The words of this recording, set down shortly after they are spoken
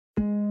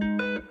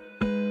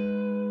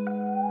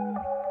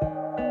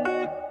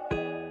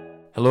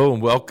Hello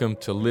and welcome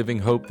to Living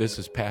Hope. This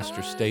is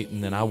Pastor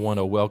Staten, and I want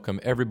to welcome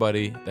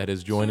everybody that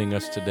is joining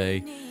us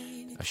today.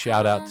 A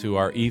shout out to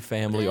our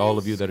e-family, all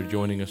of you that are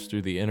joining us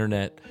through the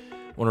internet.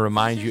 I want to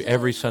remind you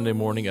every Sunday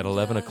morning at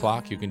 11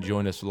 o'clock, you can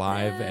join us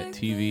live at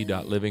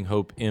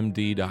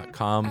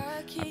tv.livinghopemd.com.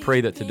 I pray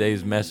that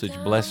today's message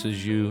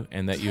blesses you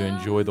and that you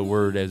enjoy the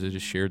word as it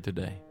is shared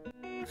today.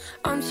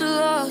 I'm too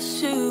lost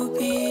to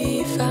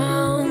be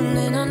found,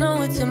 and I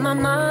know it's in my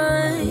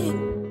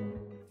mind.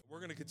 We're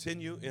going to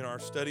continue in our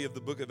study of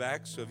the book of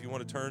Acts. So if you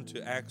want to turn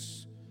to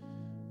Acts,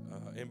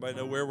 anybody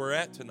know where we're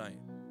at tonight?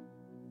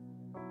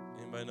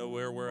 Anybody know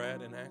where we're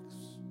at in Acts?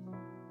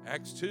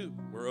 Acts 2.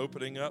 We're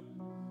opening up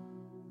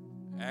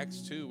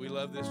Acts 2. We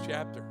love this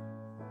chapter.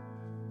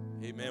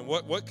 Amen.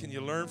 What can you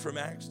learn from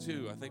Acts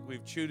 2? I think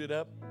we've chewed it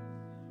up,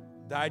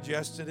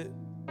 digested it.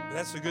 And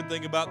that's the good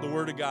thing about the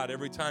Word of God.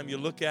 Every time you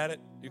look at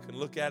it, you can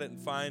look at it and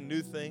find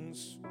new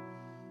things.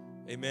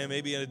 Amen.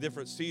 Maybe in a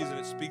different season,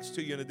 it speaks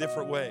to you in a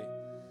different way.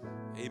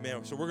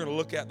 Amen. So we're going to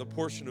look at the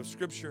portion of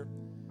Scripture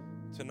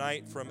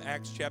tonight from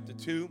Acts chapter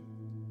 2,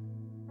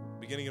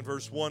 beginning in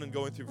verse 1 and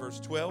going through verse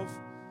 12.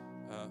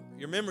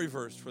 Your memory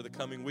verse for the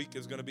coming week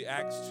is going to be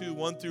Acts 2,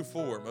 1 through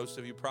 4. Most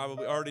of you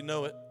probably already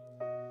know it,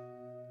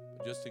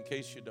 but just in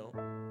case you don't.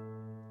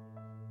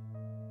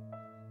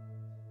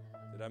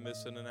 Did I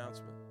miss an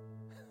announcement?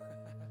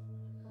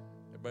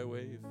 Everybody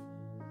wave.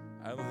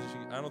 I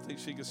don't think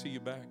she can see you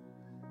back.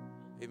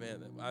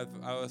 Amen. I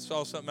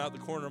saw something out the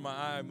corner of my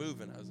eye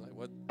moving. I was like,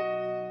 what?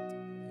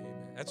 Amen.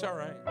 That's all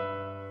right.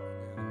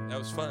 Amen. That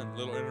was fun. A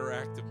little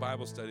interactive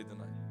Bible study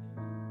tonight.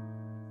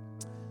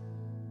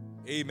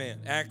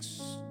 Amen.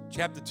 Acts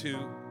chapter 2.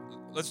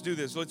 Let's do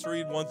this. Let's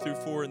read 1 through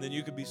 4, and then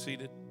you can be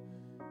seated,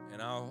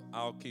 and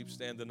I'll keep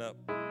standing up.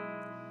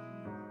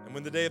 And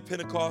when the day of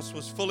Pentecost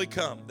was fully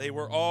come, they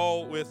were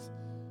all with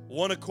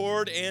one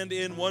accord and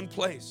in one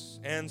place.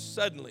 And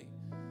suddenly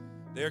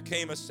there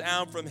came a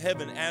sound from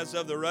heaven as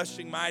of the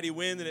rushing mighty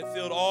wind, and it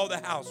filled all the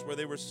house where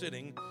they were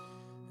sitting.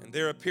 And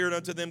there appeared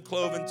unto them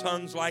cloven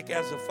tongues like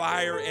as of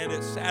fire, and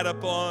it sat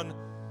upon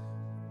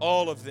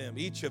all of them,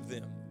 each of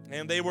them.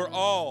 And they were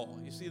all,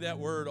 you see that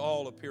word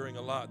all appearing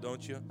a lot,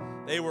 don't you?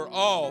 They were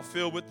all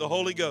filled with the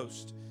Holy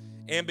Ghost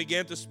and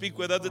began to speak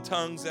with other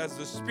tongues as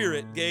the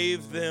Spirit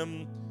gave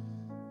them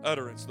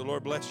utterance. The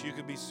Lord bless you. You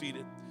can be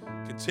seated.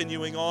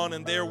 Continuing on,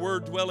 and there were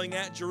dwelling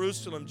at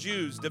Jerusalem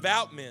Jews,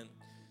 devout men,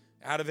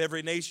 out of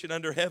every nation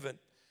under heaven.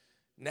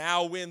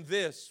 Now when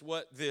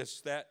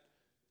that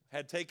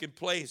had taken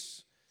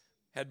place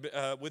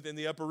within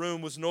the upper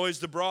room was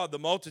noised abroad, the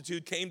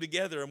multitude came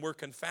together and were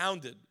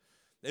confounded.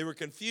 They were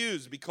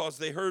confused because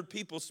they heard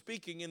people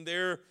speaking in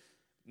their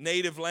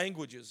native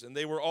languages, and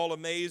they were all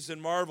amazed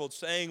and marveled,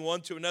 saying one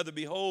to another,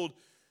 Behold,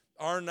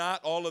 are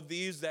not all of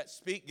these that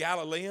speak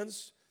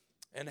Galileans?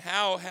 And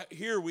how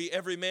hear we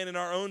every man in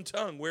our own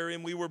tongue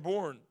wherein we were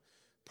born?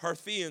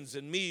 Parthians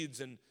and Medes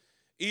and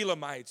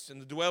Elamites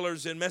and the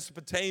dwellers in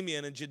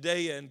Mesopotamia and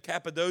Judea and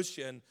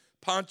Cappadocia and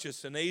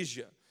Pontus and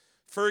Asia,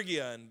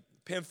 Phrygia and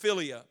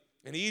Pamphylia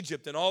and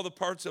Egypt and all the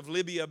parts of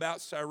Libya about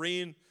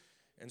Cyrene,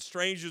 and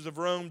strangers of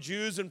Rome,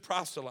 Jews and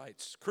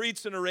proselytes,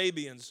 Cretes and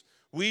Arabians,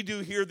 we do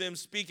hear them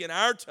speak in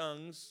our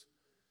tongues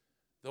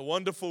the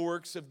wonderful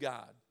works of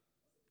God.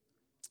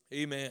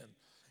 Amen.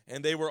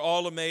 And they were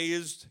all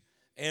amazed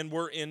and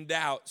were in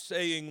doubt,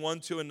 saying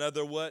one to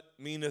another, What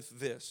meaneth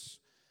this?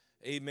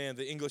 Amen.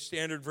 The English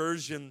Standard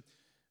Version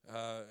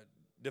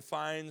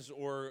defines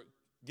or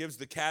gives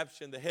the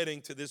caption, the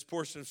heading to this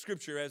portion of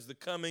Scripture as the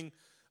coming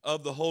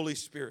of the Holy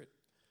Spirit.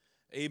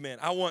 Amen.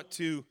 I want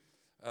to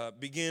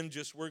begin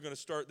we're going to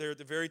start there at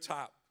the very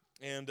top.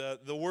 And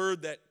the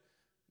word that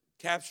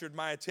captured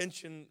my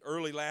attention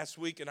early last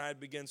week, and I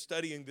began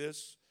studying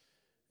this,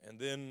 and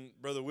then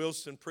Brother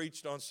Wilson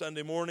preached on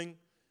Sunday morning,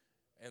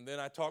 and then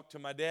I talked to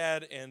my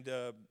dad and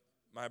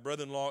my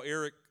brother-in-law,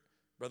 Eric,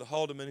 Brother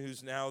Haldeman,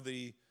 who's now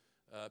the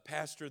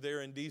pastor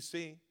there in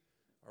D.C.,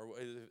 or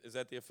is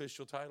that the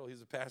official title?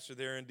 He's a pastor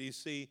there in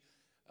D.C.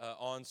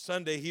 On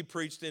Sunday, he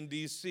preached in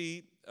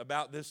D.C.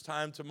 about this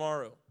time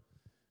tomorrow.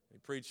 He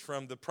preached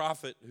from the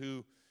prophet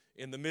who,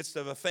 in the midst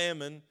of a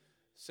famine,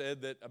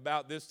 said that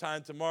about this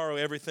time tomorrow,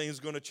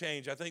 everything's going to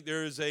change. I think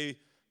there was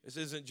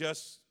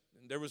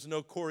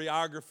no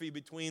choreography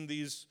between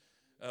these,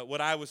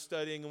 what I was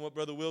studying and what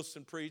Brother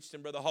Wilson preached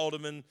and Brother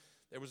Haldeman.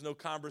 There was no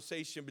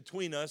conversation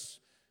between us.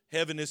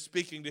 Heaven is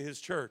speaking to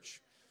his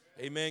church.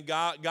 Amen.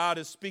 God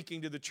is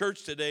speaking to the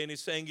church today, and he's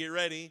saying, get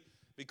ready,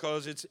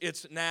 because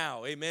it's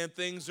now. Amen.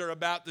 Things are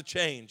about to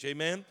change.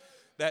 Amen.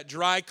 That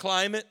dry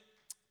climate,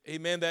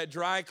 amen, that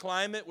dry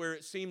climate where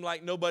it seemed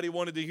like nobody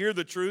wanted to hear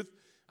the truth,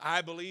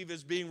 I believe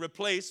is being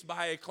replaced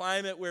by a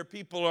climate where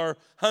people are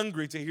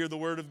hungry to hear the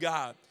word of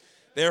God.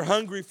 They're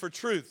hungry for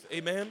truth.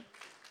 Amen.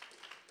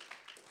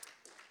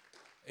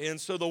 And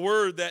so the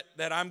word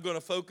that I'm going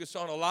to focus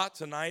on a lot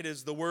tonight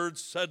is the word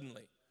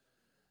suddenly.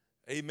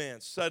 Amen.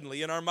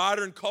 Suddenly. In our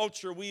modern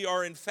culture, we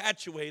are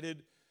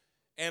infatuated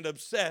and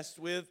obsessed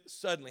with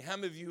suddenly. How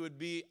many of you would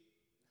be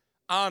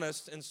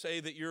honest and say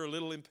that you're a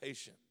little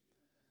impatient?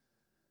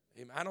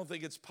 I don't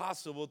think it's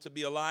possible to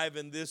be alive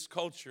in this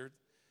culture,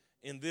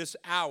 in this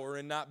hour,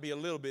 and not be a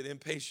little bit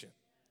impatient.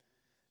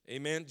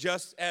 Amen.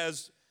 Just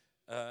as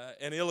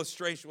an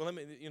illustration. Well,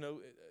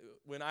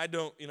 when I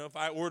don't, if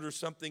I order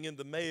something in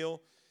the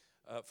mail,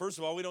 first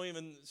of all, we don't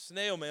even,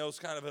 snail mail is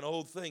kind of an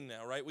old thing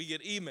now, right? We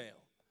get email.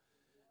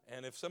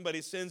 And if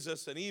somebody sends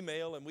us an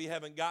email and we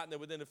haven't gotten it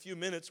within a few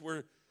minutes,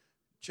 we're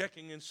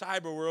checking in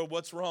cyber world,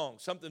 what's wrong?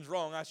 Something's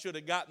wrong. I should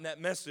have gotten that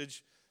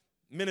message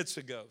minutes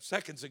ago,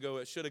 seconds ago.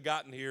 It should have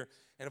gotten here.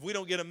 And if we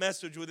don't get a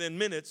message within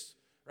minutes,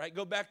 right,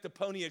 go back to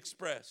Pony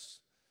Express.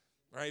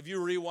 Right? If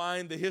you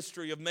rewind the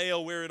history of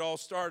mail, where it all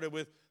started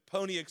with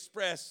Pony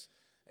Express,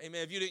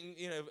 amen, if you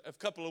didn't, a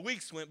couple of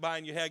weeks went by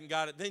and you hadn't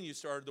got it, then you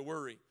started to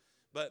worry.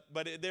 But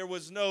there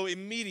was no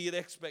immediate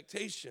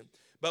expectation.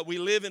 But we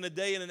live in a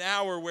day and an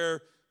hour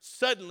where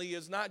suddenly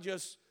it's not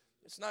just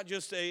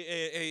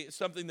a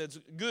something that's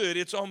good.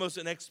 It's almost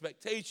an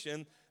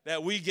expectation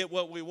that we get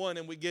what we want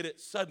and we get it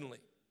suddenly.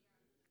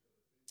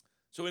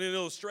 So in an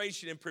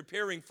illustration, in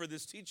preparing for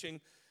this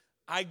teaching,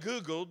 I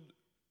Googled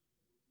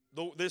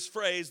this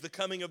phrase, the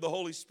coming of the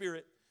Holy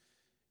Spirit,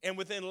 and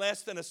within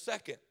less than a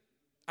second,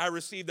 I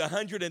received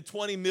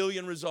 120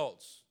 million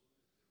results.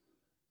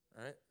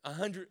 All right,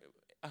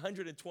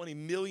 120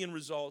 million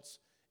results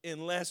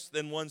in less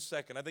than 1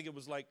 second. I think it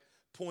was like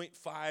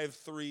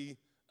 0.53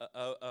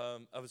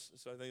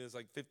 so I think it's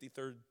like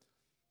 53rd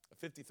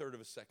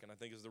of a second, I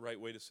think is the right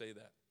way to say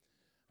that.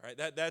 All right,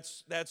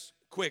 that's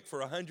quick for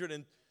 100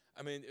 and,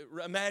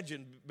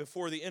 imagine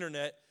before the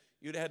internet,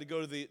 you'd had to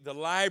go to the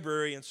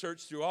library and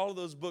search through all of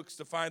those books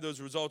to find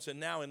those results. And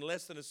now in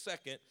less than a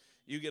second,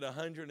 you get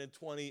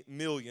 120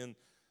 million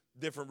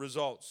different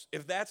results.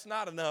 If that's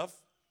not enough,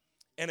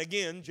 and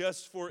again,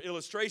 just for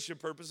illustration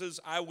purposes,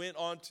 I went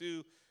on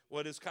to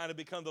what has kind of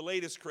become the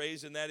latest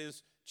craze, and that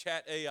is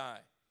Chat AI.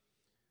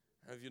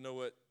 If you know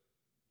what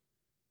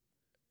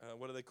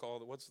do they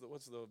call it? What's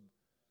the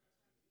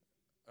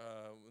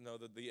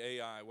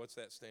AI, what's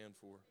that stand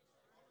for?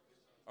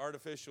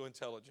 Artificial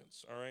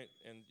intelligence, all right?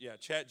 And yeah,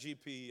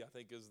 ChatGPT, I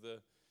think, is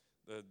the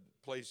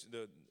place,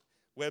 the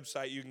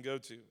website you can go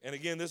to. And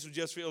again, this is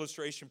just for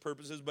illustration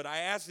purposes, but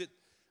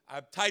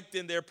I've typed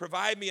in there,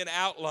 provide me an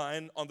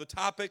outline on the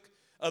topic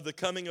of the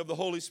coming of the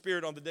Holy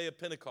Spirit on the day of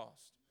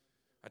Pentecost.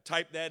 I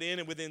typed that in,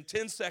 and within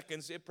 10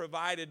 seconds, it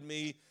provided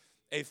me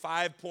a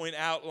 5-point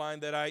outline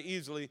that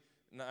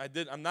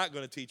I'm not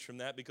going to teach from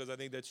that because I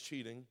think that's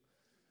cheating.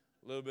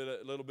 A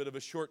little bit of a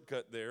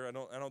shortcut there. I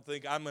don't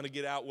think I'm going to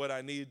get out what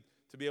I need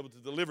to be able to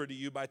deliver to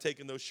you by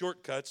taking those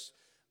shortcuts.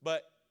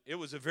 But it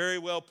was a very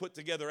well put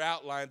together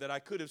outline that I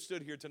could have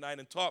stood here tonight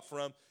and taught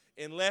from.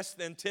 In less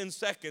than 10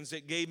 seconds,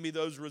 it gave me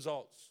those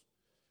results.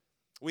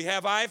 We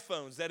have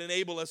iPhones that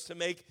enable us to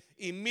make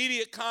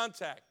immediate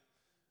contact.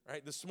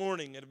 Right? This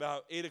morning at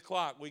about 8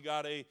 o'clock, we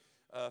got a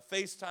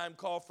FaceTime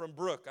call from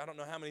Brooke. I don't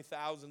know how many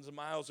thousands of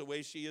miles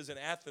away she is in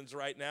Athens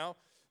right now,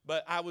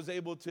 but I was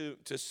able to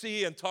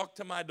see and talk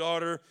to my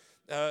daughter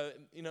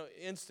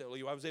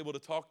instantly. I was able to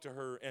talk to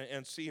her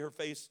and see her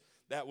face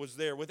that was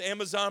there. With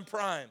Amazon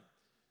Prime,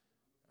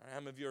 how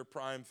many of you are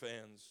Prime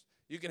fans?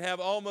 You can have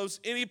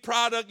almost any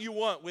product you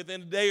want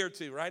within a day or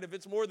two, right? If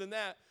it's more than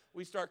that,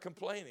 we start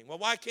complaining. Well,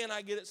 why can't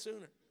I get it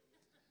sooner?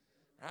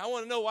 I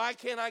want to know, why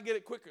can't I get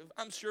it quicker?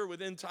 I'm sure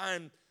within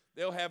time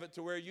they'll have it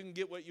to where you can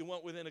get what you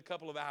want within a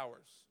couple of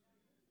hours.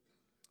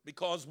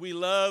 Because we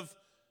love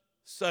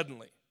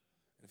suddenly.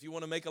 If you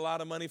want to make a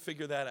lot of money,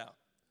 figure that out.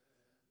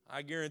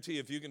 I guarantee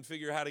if you can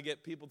figure out how to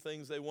get people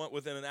things they want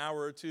within an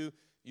hour or two,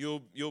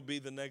 you'll be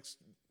the next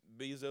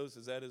Bezos.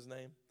 Is that his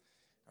name?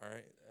 All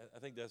right. I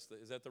think is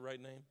that the right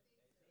name?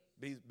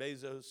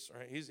 Bezos. All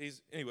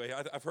right. Anyway,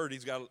 I've heard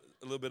he's got a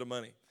little bit of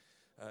money.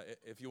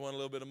 If you want a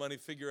little bit of money,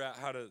 figure out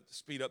how to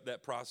speed up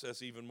that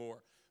process even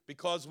more.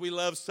 Because we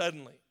love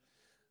suddenly.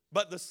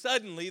 But the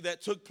suddenly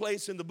that took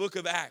place in the book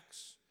of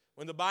Acts,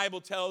 when the Bible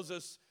tells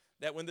us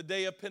that when the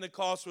day of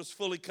Pentecost was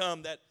fully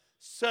come, that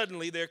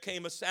suddenly there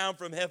came a sound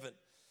from heaven.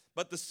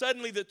 But the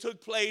suddenly that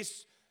took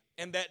place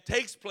and that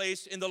takes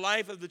place in the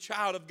life of the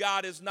child of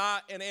God is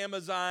not an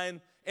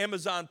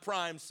Amazon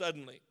Prime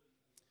suddenly.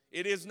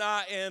 It is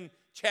not in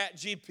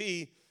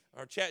ChatGPT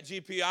or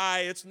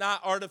ChatGPI. It's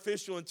not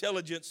artificial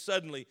intelligence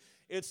suddenly.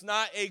 It's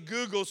not a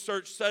Google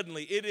search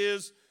suddenly. It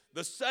is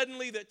the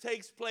suddenly that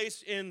takes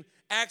place in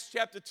Acts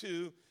chapter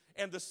 2,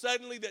 and the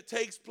suddenly that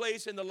takes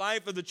place in the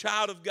life of the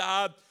child of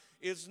God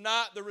is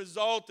not the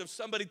result of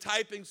somebody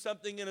typing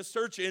something in a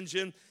search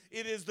engine.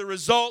 It is the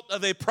result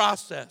of a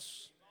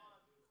process.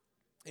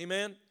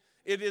 Amen?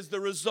 It is the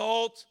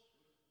result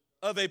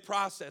of a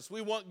process.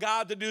 We want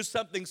God to do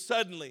something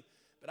suddenly.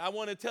 But I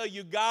want to tell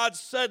you, God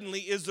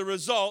suddenly is the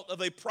result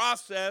of a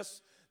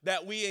process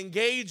that we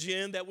engage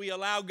in, that we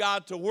allow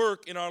God to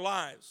work in our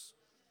lives.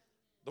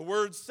 The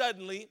word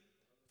suddenly,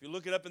 if you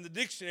look it up in the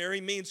dictionary,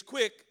 means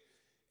quick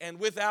and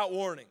without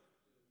warning.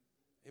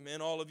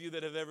 Amen. All of you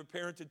that have ever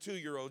parented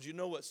 2-year-olds, you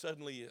know what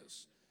suddenly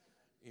is.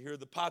 You hear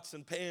the pots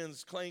and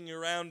pans clanging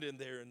around in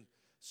there, and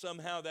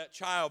somehow that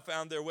child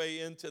found their way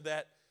into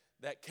that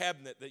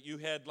cabinet that you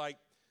had like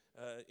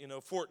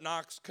Fort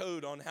Knox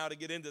code on how to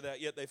get into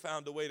that, yet they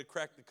found a way to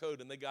crack the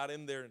code, and they got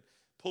in there and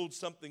pulled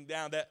something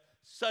down that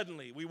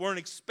suddenly, we weren't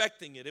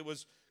expecting it. It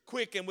was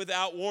quick and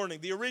without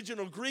warning. The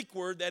original Greek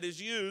word that is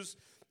used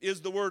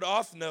is the word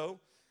ophno,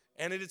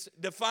 and it is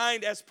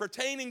defined as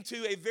pertaining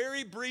to a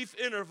very brief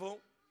interval.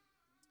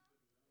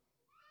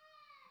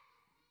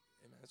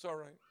 Amen. That's all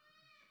right.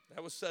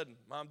 That was sudden.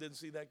 Mom didn't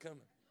see that coming.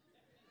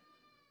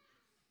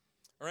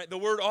 All right, the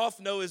word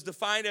ophno is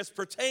defined as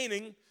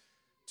pertaining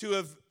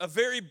to a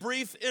very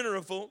brief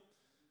interval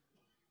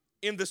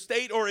in the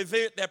state or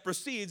event that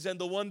precedes and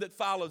the one that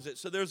follows it.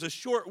 So there's a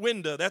short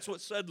window. That's what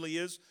suddenly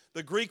is.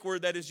 The Greek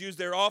word that is used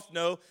there,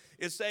 ophno,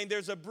 is saying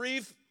there's a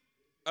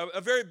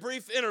very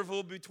brief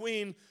interval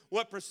between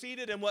what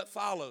preceded and what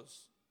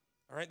follows.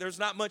 All right, there's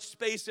not much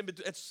space in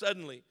between. It's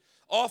suddenly.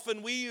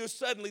 Often we use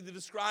suddenly to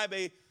describe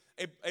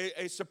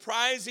a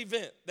surprise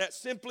event that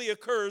simply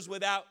occurs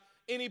without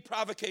any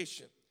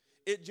provocation.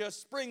 It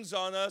just springs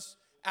on us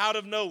out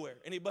of nowhere.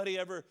 Anybody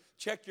ever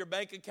check your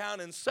bank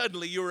account and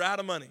suddenly you were out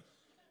of money?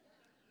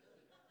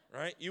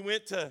 Right? You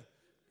went to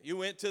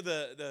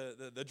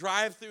the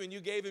drive-thru and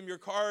you gave him your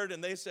card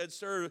and they said,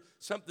 "Sir,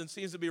 something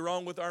seems to be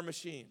wrong with our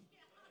machine."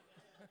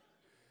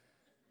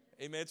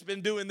 Amen. It's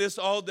been doing this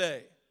all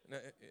day.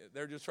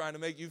 They're just trying to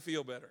make you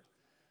feel better.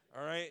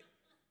 All right?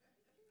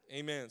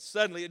 Amen.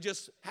 Suddenly,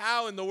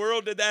 how in the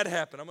world did that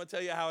happen? I'm going to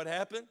tell you how it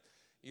happened.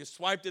 You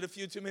swiped it a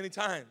few too many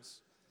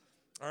times.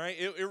 All right?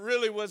 It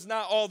really was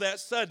not all that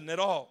sudden at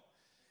all.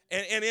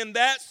 And in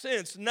that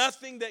sense,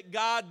 nothing that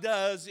God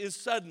does is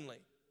suddenly.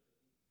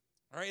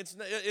 All right?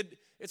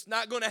 It's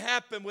not going to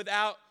happen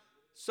without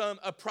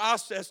a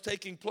process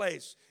taking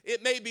place.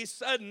 It may be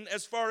sudden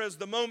as far as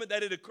the moment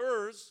that it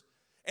occurs,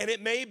 and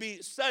it may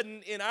be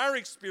sudden in our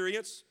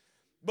experience,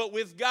 but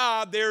with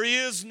God, there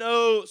is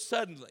no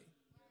suddenly.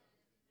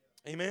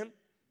 Amen?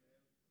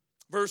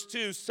 Verse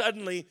 2,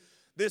 suddenly,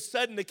 this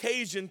sudden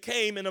occasion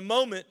came in a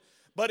moment,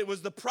 but it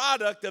was the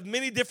product of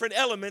many different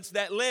elements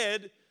that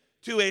led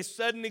to a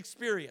sudden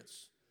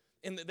experience.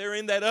 And they're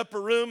in that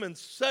upper room, and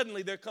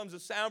suddenly there comes a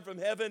sound from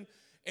heaven,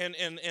 and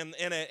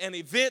an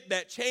event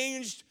that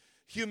changed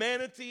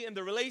humanity and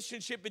the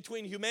relationship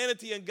between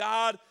humanity and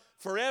God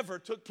forever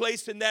took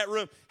place in that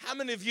room. How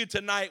many of you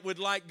tonight would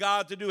like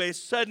God to do a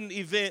sudden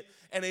event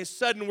and a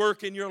sudden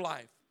work in your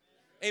life?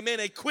 Amen.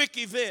 A quick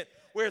event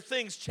where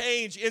things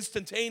change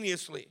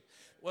instantaneously.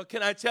 Well,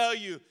 can I tell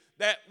you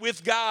that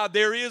with God,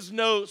 there is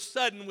no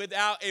sudden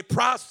without a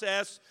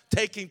process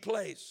taking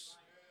place.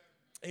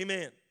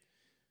 Amen.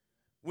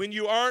 When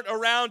you aren't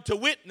around to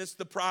witness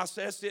the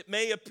process, it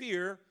may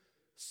appear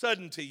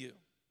sudden to you.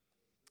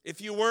 If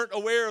you weren't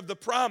aware of the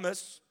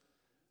promise,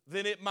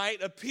 then it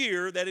might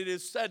appear that it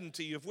is sudden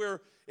to you.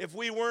 If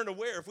we weren't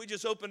aware, if we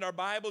just opened our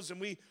Bibles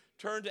and we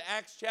turned to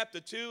Acts chapter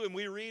 2 and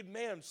we read,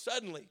 man,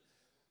 suddenly.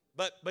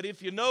 But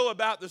if you know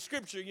about the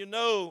Scripture, you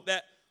know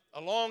that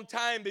a long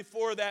time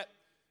before that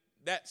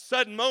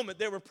sudden moment,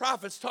 there were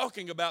prophets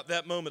talking about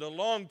that moment a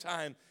long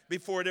time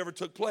before it ever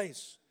took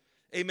place.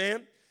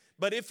 Amen?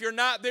 But if you're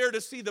not there to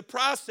see the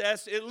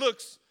process, it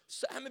looks,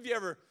 how many of you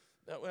ever,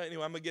 well,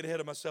 anyway, I'm going to get ahead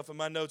of myself in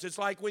my notes. It's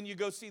like when you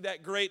go see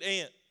that great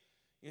aunt.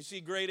 You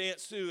see great Aunt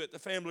Sue at the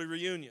family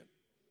reunion,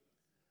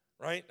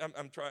 right?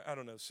 I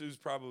don't know, Sue's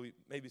probably,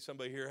 maybe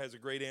somebody here has a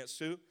great Aunt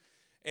Sue.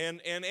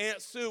 And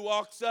Aunt Sue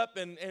walks up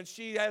and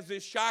she has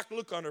this shocked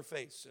look on her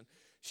face. And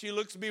she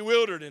looks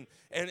bewildered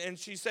and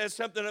she says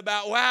something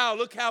about, "Wow,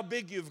 look how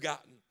big you've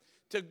gotten."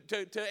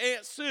 To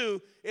Aunt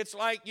Sue, it's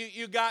like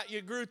you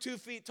grew 2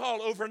 feet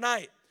tall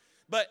overnight.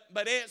 But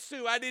Aunt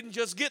Sue, I didn't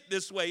just get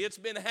this way. It's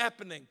been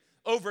happening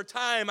over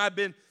time.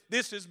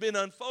 This has been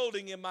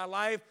unfolding in my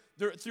life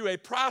through a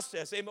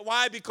process. Amen.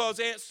 Why? Because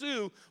Aunt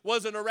Sue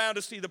wasn't around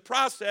to see the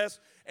process,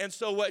 and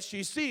so what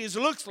she sees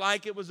looks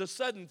like it was a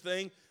sudden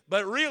thing,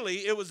 but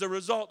really it was the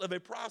result of a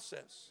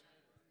process.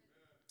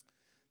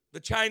 The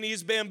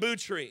Chinese bamboo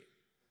tree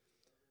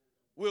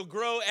will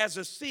grow as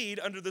a seed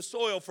under the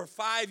soil for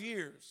 5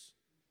 years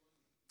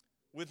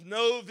with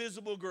no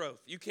visible growth.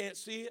 You can't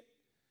see it.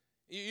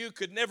 You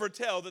could never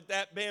tell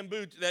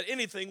that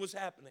anything was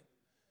happening.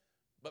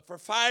 But for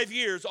 5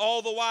 years,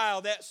 all the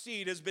while, that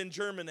seed has been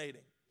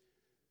germinating.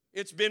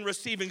 It's been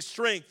receiving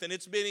strength, and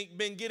it's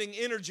been getting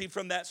energy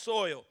from that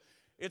soil.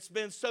 It's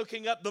been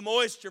soaking up the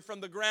moisture from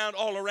the ground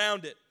all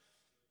around it.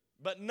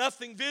 But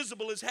nothing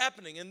visible is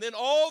happening. And then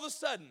all of a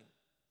sudden,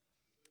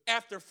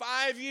 after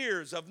 5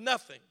 years of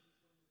nothing,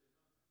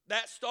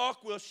 that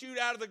stalk will shoot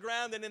out of the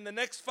ground, and in the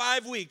next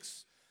 5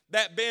 weeks,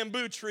 that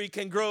bamboo tree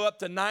can grow up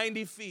to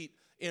 90 feet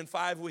in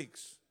 5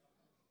 weeks.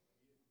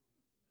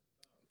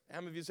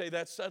 How many of you say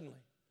that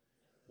suddenly?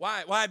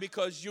 Why?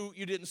 Because you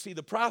didn't see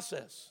the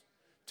process.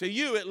 To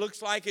you, it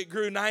looks like it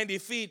grew 90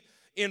 feet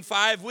in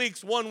 5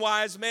 weeks. One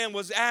wise man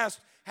was asked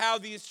how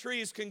these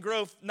trees can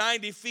grow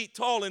 90 feet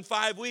tall in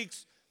 5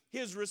 weeks.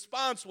 His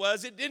response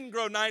was, it didn't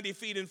grow 90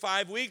 feet in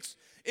 5 weeks.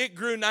 It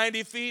grew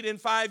 90 feet in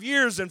 5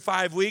 years and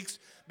 5 weeks.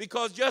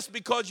 Because just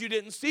because you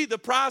didn't see the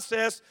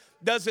process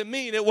doesn't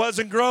mean it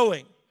wasn't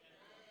growing.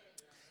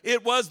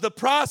 It was the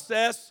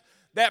process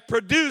that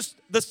produced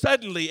the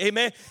suddenly,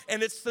 amen.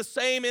 And it's the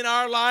same in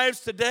our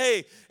lives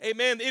today,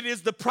 amen. It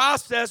is the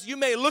process. You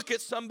may look at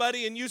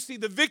somebody and you see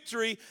the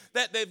victory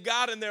that they've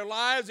got in their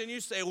lives and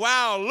you say,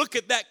 wow, look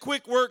at that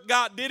quick work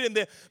God did in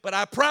there. But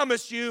I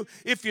promise you,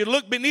 if you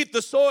look beneath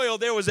the soil,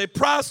 there was a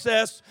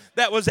process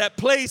that was at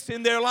place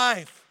in their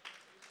life.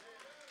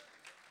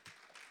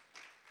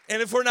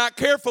 And if we're not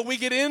careful, we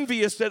get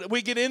envious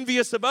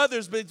of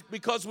others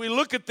because we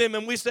look at them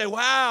and we say,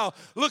 wow,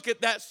 look at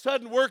that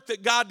sudden work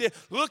that God did.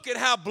 Look at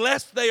how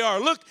blessed they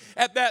are. Look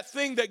at that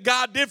thing that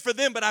God did for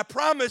them. But I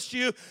promise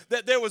you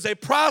that there was a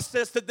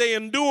process that they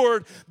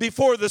endured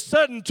before the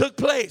sudden took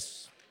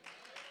place.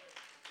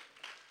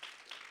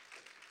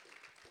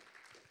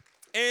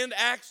 And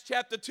Acts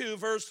chapter 2,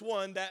 verse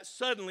 1, that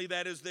suddenly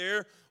that is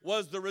there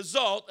was the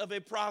result of a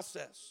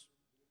process.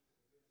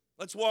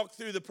 Let's walk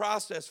through the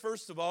process.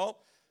 First of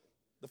all,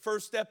 the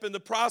first step in the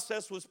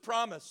process was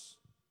promise.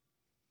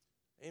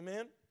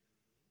 Amen.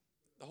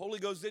 The Holy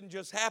Ghost didn't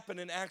just happen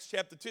in Acts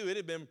chapter 2. It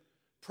had been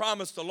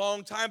promised a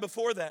long time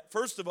before that.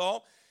 First of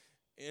all,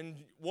 in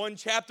one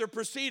chapter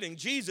preceding,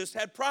 Jesus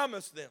had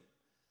promised them.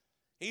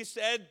 He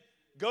said,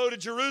 go to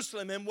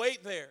Jerusalem and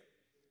wait there.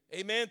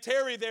 Amen.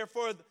 Tarry there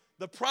for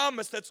the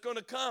promise that's going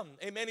to come.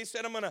 Amen. He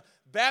said, I'm going to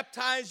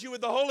baptize you with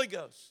the Holy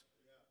Ghost.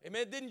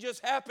 Amen. It didn't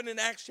just happen in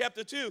Acts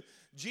chapter 2.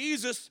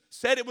 Jesus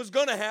said it was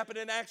going to happen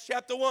in Acts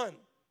chapter 1.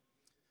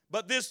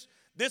 But this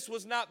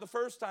was not the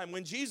first time.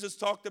 When Jesus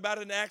talked about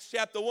it in Acts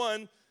chapter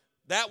 1,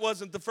 that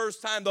wasn't the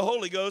first time the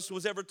Holy Ghost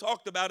was ever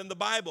talked about in the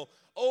Bible.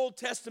 Old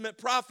Testament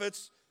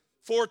prophets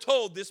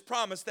foretold this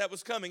promise that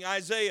was coming.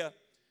 Isaiah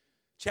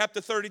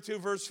chapter 32,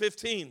 verse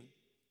 15.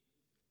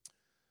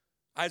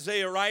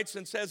 Isaiah writes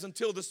and says,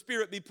 until the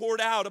Spirit be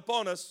poured out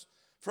upon us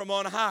from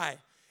on high,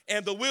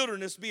 and the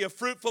wilderness be a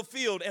fruitful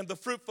field, and the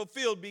fruitful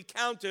field be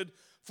counted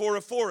for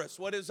a forest.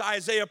 What is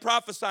Isaiah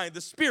prophesying?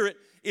 The Spirit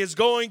is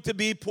going to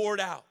be poured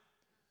out.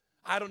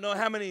 I don't know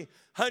how many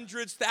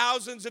hundreds,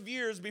 thousands of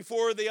years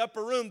before the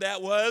upper room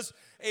that was.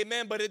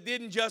 Amen. But it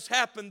didn't just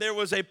happen. There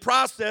was a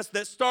process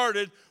that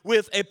started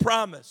with a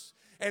promise.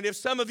 And if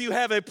some of you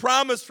have a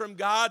promise from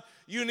God,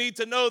 you need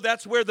to know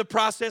that's where the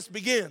process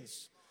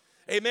begins.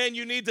 Amen.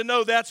 You need to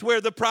know that's where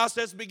the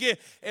process begins.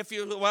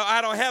 Well, I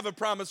don't have a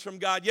promise from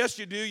God. Yes,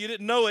 you do. You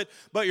didn't know it,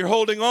 but you're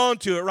holding on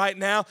to it right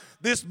now.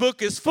 This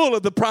book is full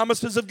of the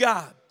promises of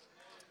God.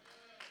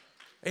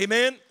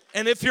 Amen.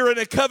 And if you're in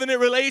a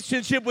covenant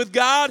relationship with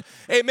God,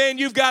 amen,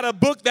 you've got a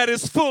book that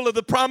is full of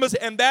the promise,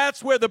 and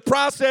that's where the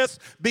process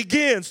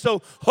begins.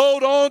 So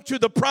hold on to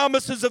the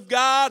promises of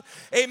God.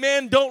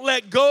 Amen. Don't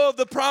let go of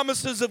the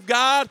promises of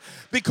God,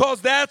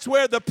 because that's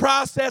where the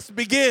process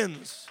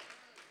begins.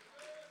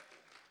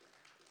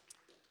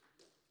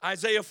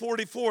 Isaiah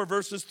 44,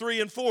 verses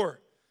 3 and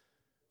 4.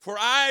 For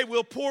I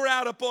will pour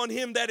out upon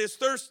him that is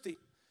thirsty,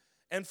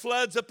 and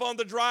floods upon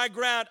the dry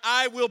ground.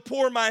 I will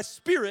pour my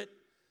Spirit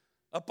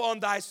upon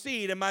thy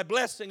seed, and my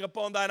blessing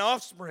upon thine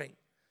offspring.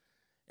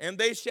 And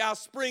they shall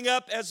spring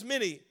up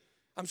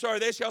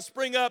they shall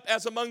spring up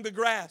as among the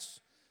grass,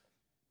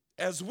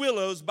 as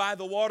willows by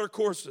the water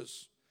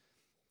courses.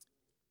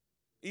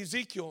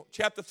 Ezekiel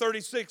chapter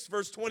 36,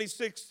 verse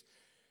 26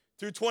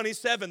 through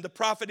 27, the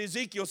prophet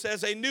Ezekiel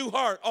says, a new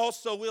heart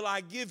also will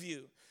I give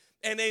you,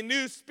 and a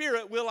new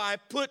spirit will I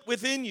put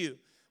within you.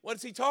 What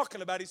is he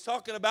talking about? He's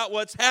talking about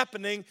what's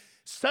happening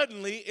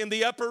suddenly in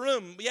the upper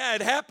room. Yeah,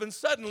 it happened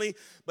suddenly,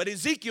 but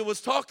Ezekiel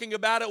was talking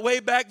about it way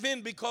back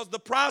then, because the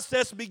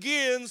process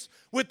begins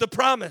with the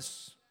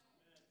promise.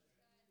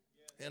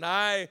 And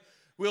I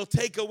will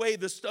take away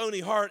the stony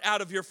heart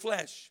out of your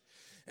flesh,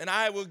 and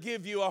I will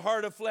give you a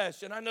heart of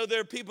flesh. And I know there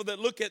are people that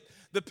look at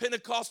the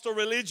Pentecostal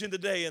religion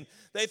today and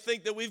they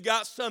think that we've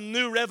got some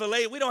new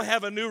revelation. We don't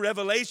have a new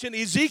revelation.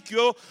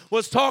 Ezekiel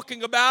was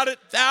talking about it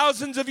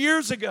thousands of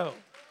years ago.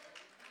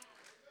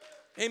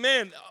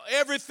 Amen.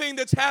 Everything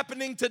that's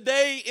happening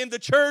today in the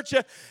church,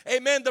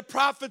 amen, the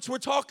prophets were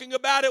talking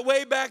about it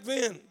way back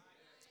then.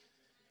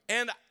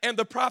 And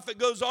the prophet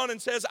goes on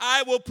and says,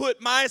 I will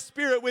put my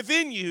Spirit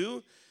within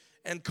you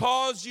and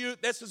cause you,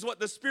 this is what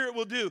the Spirit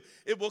will do.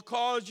 It will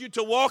cause you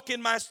to walk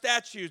in my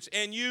statutes,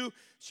 and you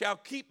shall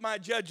keep my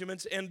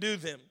judgments and do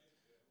them.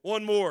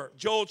 One more,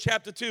 Joel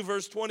chapter 2,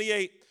 verse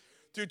 28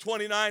 through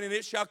 29, and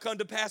it shall come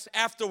to pass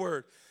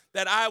afterward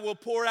that I will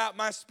pour out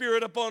my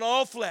Spirit upon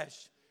all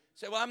flesh.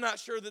 Say, well, I'm not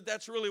sure that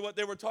that's really what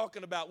they were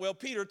talking about. Well,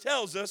 Peter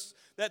tells us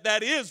that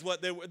that is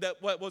what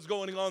was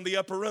going on in the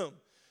upper room.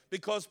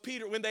 Because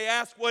Peter, when they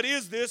ask, what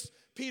is this?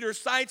 Peter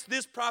cites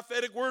this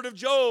prophetic word of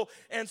Joel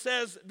and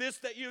says, this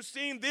that you've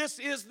seen, this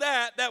is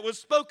that was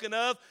spoken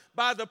of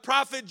by the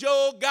prophet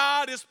Joel.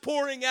 God is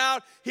pouring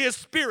out his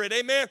Spirit.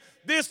 Amen.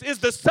 This is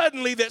the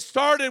suddenly that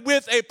started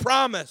with a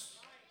promise.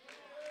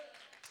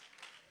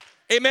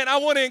 Amen. I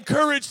want to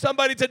encourage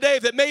somebody today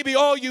that maybe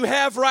all you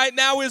have right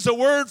now is a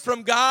word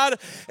from God.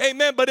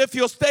 Amen. But if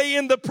you'll stay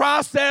in the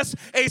process,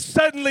 a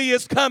suddenly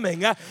is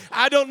coming.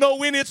 I don't know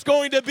when it's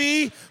going to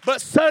be, but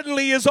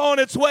suddenly is on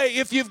its way.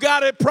 If you've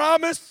got a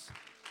promise,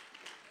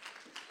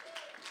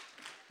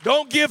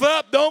 Don't give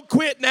up. Don't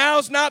quit.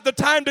 Now's not the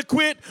time to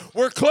quit.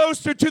 We're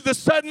closer to the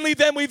suddenly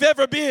than we've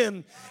ever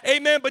been.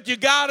 Amen. But you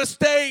got to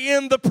stay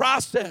in the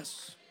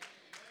process.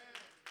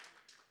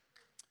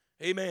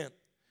 Amen.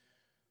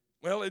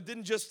 Well, it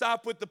didn't just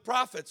stop with the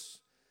prophets.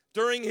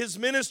 During his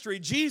ministry,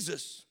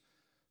 Jesus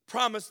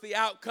promised the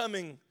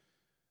outcoming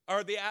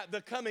or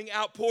the coming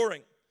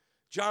outpouring.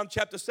 John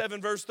chapter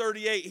 7, verse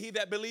 38, he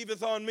that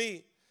believeth on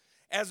me,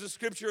 as the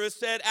scripture has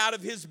said, out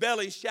of his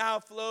belly shall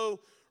flow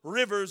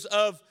rivers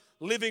of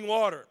living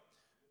water.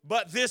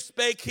 But this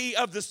spake he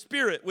of the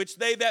Spirit, which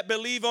they that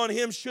believe on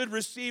him should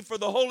receive, for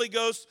the Holy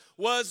Ghost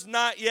was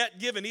not yet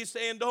given. He's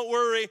saying, don't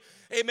worry.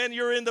 Amen.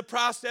 You're in the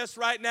process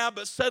right now,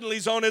 but suddenly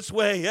he's on its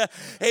way.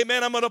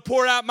 Amen. I'm going to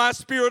pour out my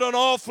Spirit on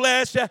all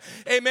flesh.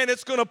 Amen.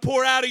 It's going to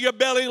pour out of your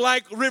belly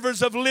like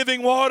rivers of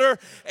living water.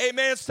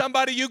 Amen.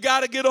 Somebody, you got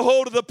to get a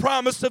hold of the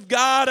promise of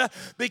God,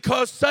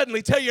 because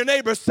suddenly, tell your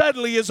neighbor,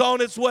 suddenly is on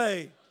its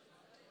way.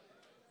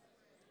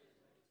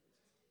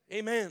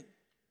 Amen.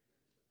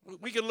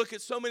 We can look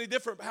at so many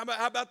different, how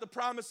about the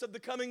promise of the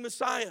coming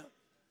Messiah?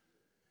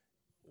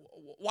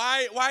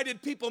 Why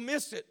did people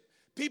miss it?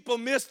 People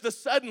missed the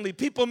suddenly.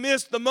 People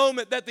missed the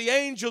moment that the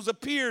angels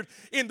appeared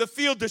in the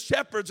field to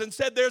shepherds and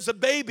said there's a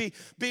baby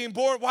being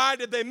born. Why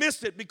did they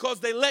miss it? Because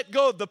they let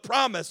go of the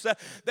promise.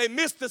 They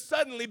missed the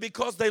suddenly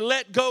because they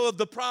let go of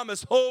the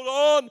promise. Hold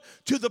on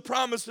to the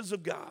promises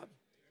of God.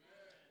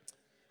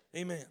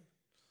 Amen.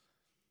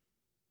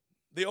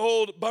 The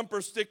old bumper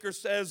sticker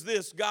says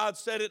this: God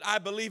said it, I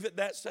believe it,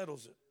 that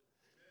settles it.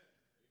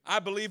 I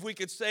believe we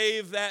could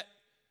save that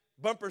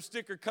bumper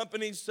sticker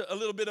companies a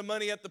little bit of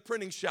money at the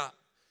printing shop,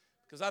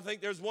 because I think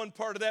there's one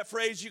part of that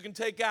phrase you can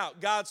take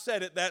out. God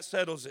said it, that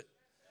settles it.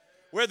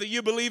 Whether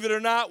you believe it or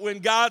not, when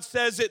God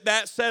says it,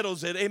 that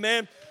settles it.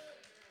 Amen.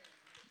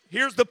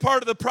 Here's the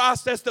part of the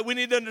process that we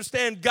need to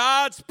understand.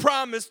 God's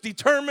promise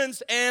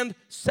determines and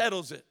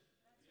settles it.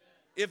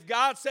 If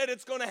God said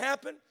it's going to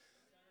happen,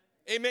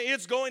 amen,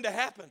 it's going to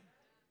happen.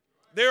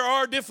 There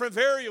are different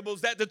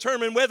variables that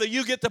determine whether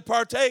you get to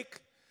partake.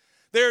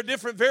 There are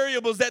different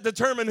variables that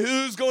determine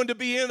who's going to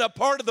be in a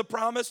part of the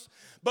promise.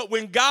 But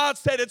when God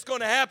said it's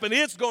going to happen,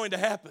 it's going to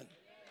happen.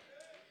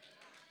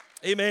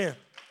 Amen.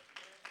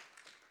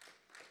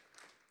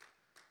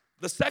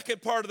 The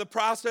second part of the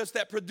process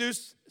that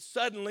produced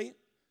suddenly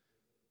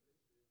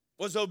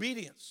was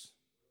obedience.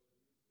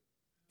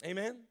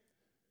 Amen.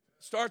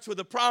 Starts with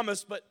a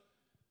promise, but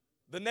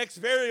the next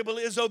variable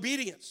is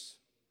obedience.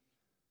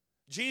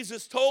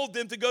 Jesus told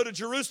them to go to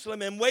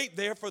Jerusalem and wait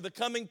there for the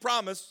coming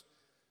promise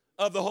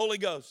of the Holy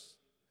Ghost.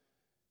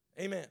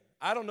 Amen.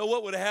 I don't know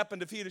what would have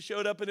happened if he had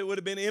showed up and it would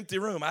have been an empty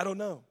room. I don't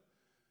know.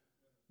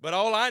 But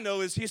all I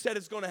know is he said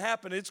it's going to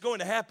happen. It's going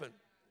to happen.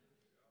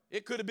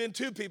 It could have been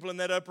 2 people in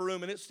that upper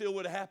room and it still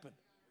would have happened,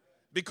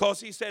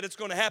 because he said it's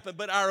going to happen.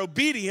 But our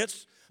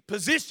obedience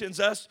positions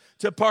us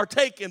to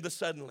partake in the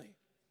suddenly.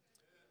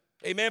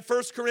 Amen.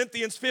 1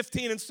 Corinthians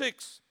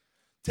 15:6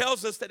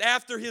 tells us that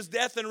after his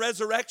death and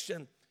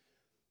resurrection,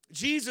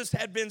 Jesus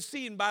had been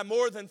seen by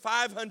more than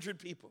 500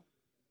 people.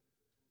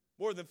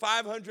 More than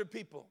 500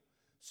 people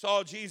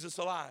saw Jesus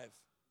alive.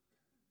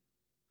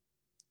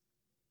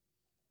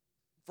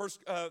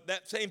 First,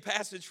 that same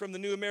passage from the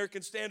New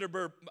American Standard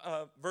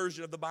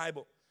Version of the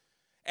Bible.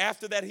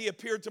 After that, he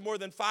appeared to more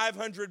than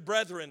 500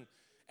 brethren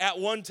at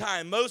one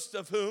time, most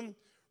of whom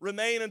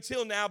remain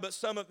until now, but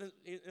some of,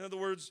 in other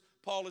words,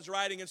 Paul is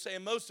writing and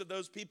saying most of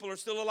those people are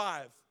still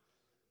alive.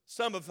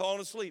 Some have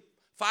fallen asleep.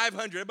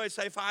 500. Everybody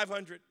say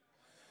 500.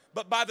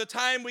 But by the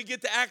time we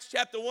get to Acts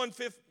chapter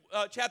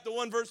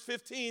 1, verse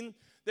 15,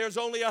 there's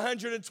only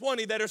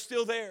 120 that are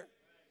still there.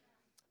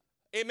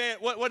 Amen.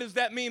 What does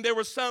that mean? There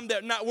were some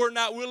that were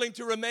not willing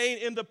to remain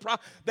in the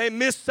process. They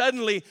missed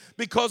suddenly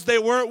because they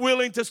weren't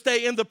willing to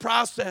stay in the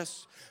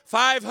process.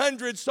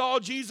 500 saw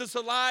Jesus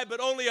alive, but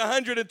only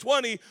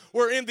 120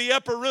 were in the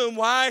upper room.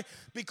 Why?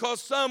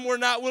 Because some were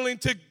not willing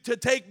to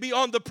take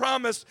beyond the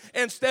promise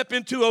and step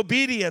into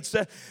obedience.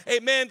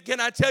 Amen.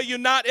 Can I tell you,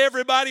 not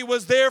everybody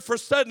was there for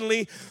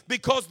suddenly,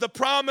 because the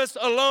promise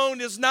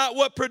alone is not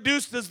what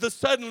produces the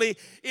suddenly.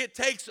 It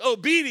takes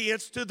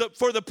obedience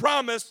for the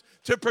promise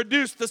to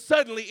produce the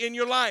suddenly in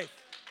your life.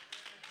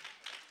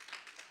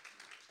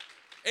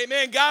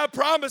 Amen. God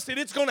promised it.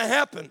 It's going to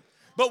happen.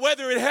 But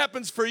whether it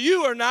happens for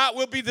you or not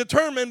will be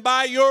determined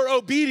by your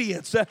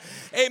obedience.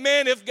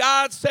 Amen. If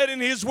God said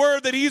in his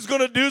word that he's going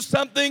to do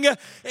something,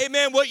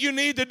 amen, what you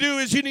need to do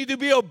is you need to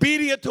be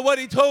obedient to what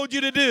he told you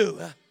to do.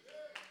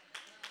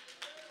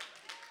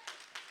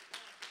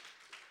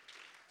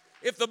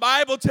 If the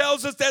Bible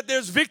tells us that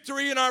there's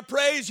victory in our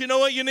praise, you know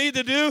what you need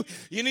to do?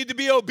 You need to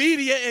be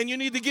obedient and you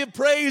need to give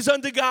praise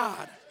unto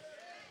God.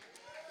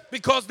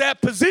 Because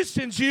that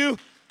positions you.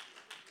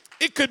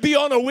 It could be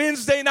on a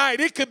Wednesday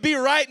night. It could be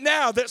right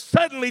now that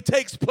suddenly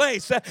takes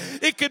place.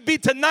 It could be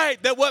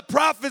tonight that what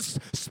prophets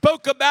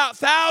spoke about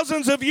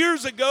thousands of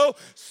years ago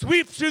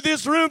sweeps through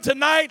this room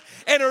tonight,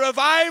 and a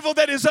revival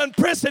that is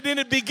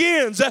unprecedented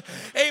begins.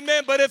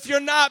 Amen. But if you're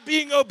not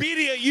being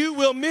obedient, you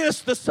will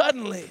miss the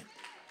suddenly.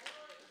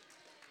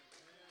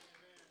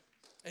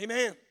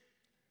 Amen.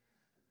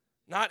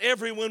 Not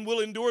everyone will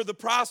endure the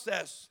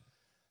process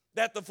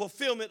that the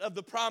fulfillment of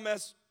the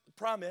promise,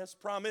 how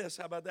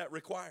about that,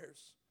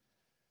 requires.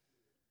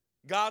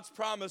 God's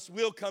promise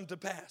will come to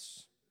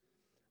pass.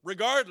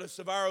 Regardless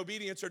of our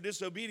obedience or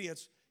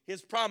disobedience,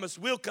 His promise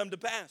will come to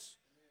pass.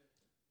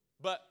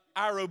 But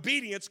our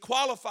obedience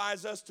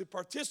qualifies us to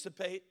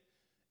participate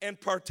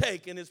and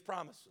partake in His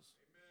promises.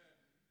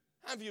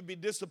 How many of you be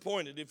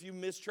disappointed if you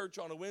miss church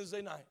on a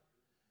Wednesday night?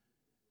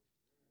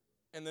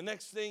 And the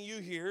next thing you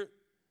hear,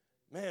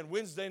 man,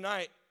 Wednesday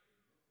night,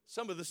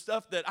 some of the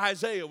stuff that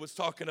Isaiah was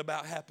talking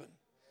about happened.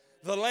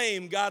 The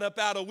lame got up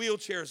out of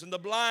wheelchairs, and the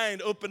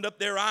blind opened up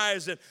their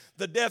eyes, and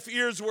the deaf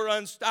ears were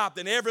unstopped,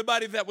 and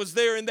everybody that was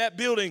there in that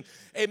building,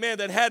 amen,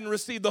 that hadn't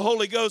received the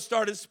Holy Ghost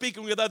started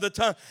speaking with other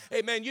tongues.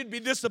 Amen, you'd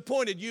be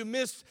disappointed. You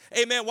missed,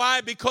 amen,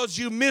 why? Because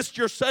you missed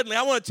your suddenly.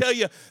 I want to tell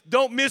you,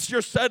 don't miss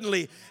your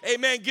suddenly.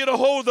 Amen, get a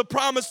hold of the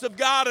promise of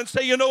God and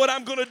say, you know what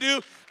I'm going to do?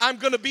 I'm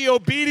going to be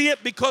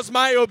obedient because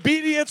my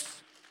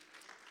obedience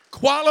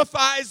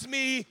qualifies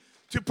me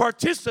to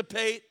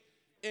participate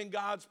in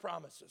God's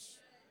promises.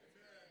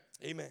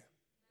 Amen.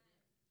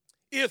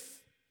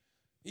 If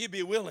ye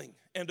be willing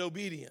and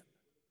obedient,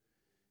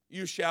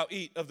 you shall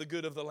eat of the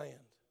good of the land.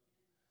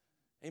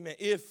 Amen.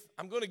 If,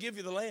 I'm going to give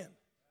you the land,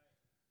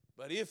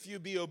 but if you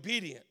be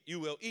obedient, you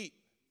will eat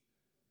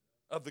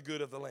of the good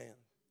of the land.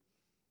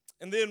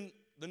 And then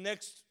the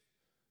next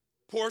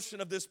portion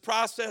of this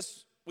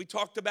process we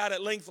talked about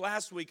at length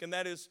last week, and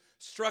that is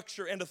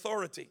structure and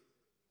authority.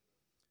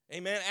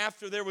 Amen.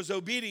 After there was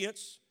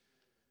obedience,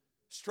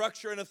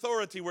 structure and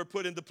authority were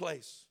put into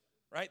place.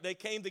 Right? They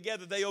came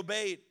together. They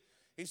obeyed.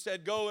 He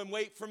said, go and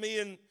wait for me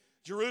in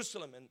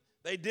Jerusalem. And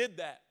they did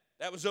that.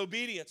 That was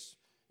obedience.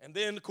 And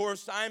then, of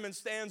course, Simon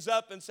stands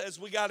up and says,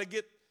 we got to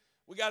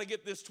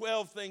get this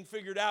 12 thing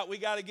figured out. We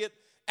got to get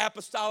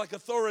apostolic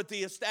authority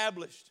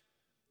established.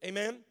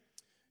 Amen?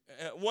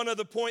 One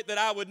other point that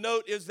I would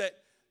note is that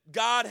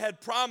God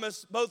had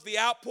promised both the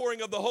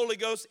outpouring of the Holy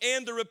Ghost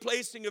and the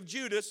replacing of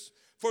Judas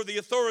for the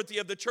authority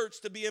of the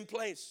church to be in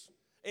place.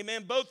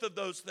 Amen? Both of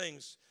those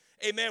things,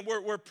 amen,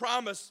 were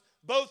promised.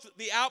 Both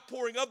the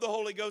outpouring of the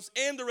Holy Ghost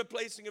and the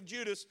replacing of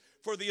Judas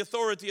for the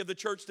authority of the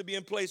church to be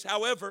in place.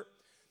 However,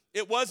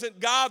 it wasn't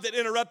God that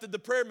interrupted the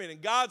prayer meeting.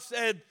 God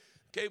said,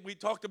 okay, we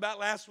talked about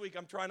last week.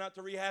 I'm trying not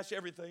to rehash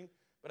everything,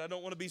 but I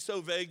don't want to be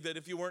so vague that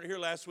if you weren't here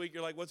last week,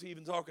 you're like, what's he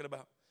even talking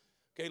about?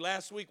 Okay,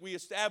 last week we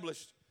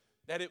established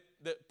that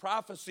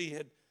prophecy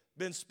had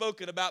been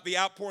spoken about the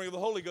outpouring of the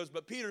Holy Ghost,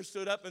 but Peter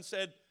stood up and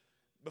said,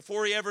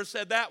 before he ever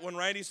said that one,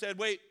 right, he said,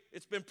 wait,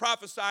 it's been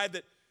prophesied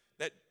that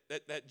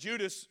that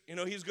Judas, you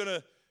know, he's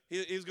gonna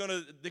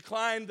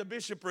decline the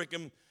bishopric,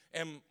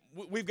 and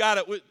we've got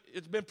it.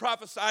 It's been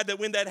prophesied that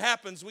when that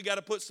happens, we got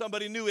to put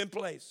somebody new in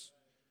place.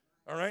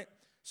 All right.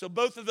 So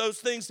both of those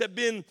things have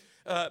been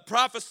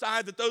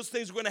prophesied that those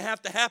things are going to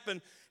have to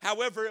happen.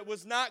 However, it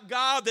was not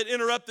God that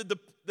interrupted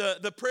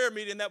the prayer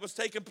meeting that was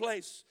taking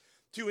place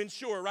to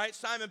ensure. Right.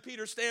 Simon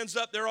Peter stands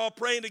up. They're all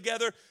praying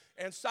together,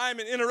 and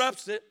Simon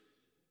interrupts it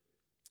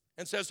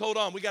and says, "Hold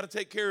on, we got to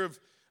take care of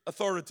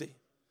authority.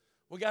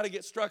 We got to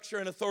get structure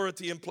and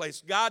authority in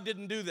place." God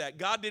didn't do that.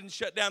 God didn't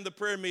shut down the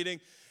prayer meeting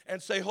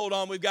and say, hold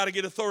on, we've got to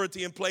get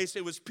authority in place.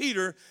 It was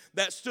Peter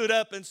that stood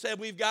up and said,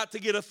 we've got to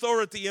get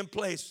authority in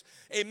place.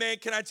 Amen.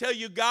 Can I tell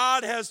you,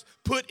 God has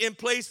put in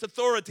place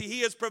authority. He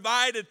has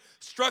provided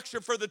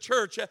structure for the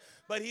church,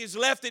 but He's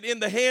left it in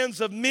the hands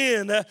of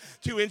men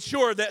to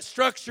ensure that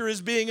structure is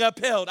being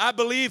upheld. I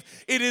believe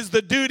it is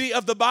the duty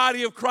of the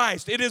body of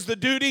Christ. It is the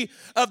duty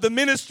of the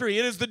ministry.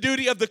 It is the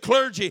duty of the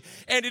clergy.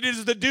 And it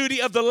is the duty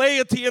of the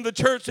laity in the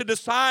church to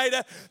decide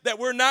that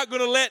we're not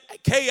going to let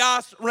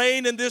chaos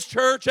reign in this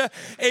church.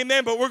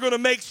 Amen. But we're going to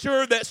make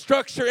sure that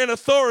structure and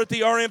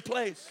authority are in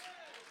place.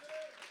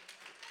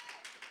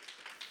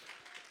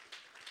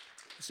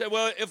 Say,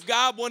 well, if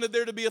God wanted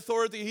there to be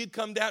authority, He'd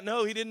come down.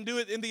 No, He didn't do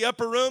it in the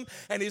upper room,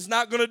 and He's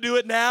not going to do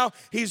it now.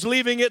 He's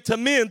leaving it to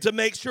men to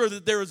make sure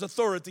that there is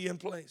authority in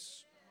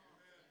place.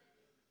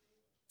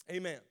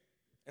 Amen.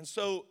 And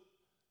so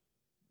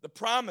the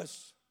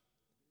promise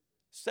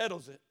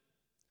settles it.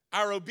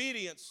 Our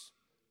obedience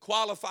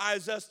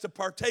qualifies us to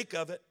partake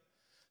of it.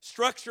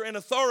 Structure and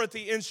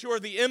authority ensure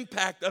the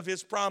impact of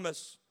His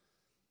promise.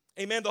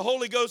 Amen. The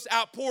Holy Ghost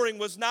outpouring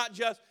was not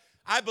just,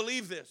 I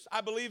believe this.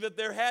 I believe that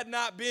there had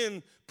not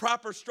been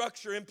proper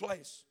structure in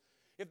place.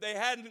 If they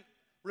hadn't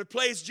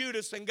replaced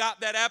Judas and got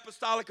that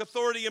apostolic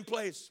authority in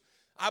place,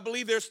 I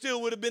believe there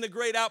still would have been a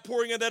great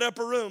outpouring in that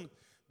upper room.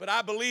 But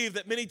I believe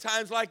that many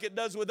times, like it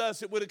does with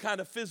us, it would have kind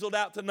of fizzled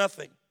out to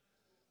nothing.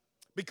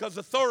 Because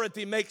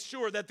authority makes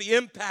sure that the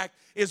impact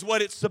is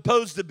what it's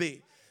supposed to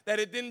be. That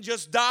it didn't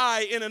just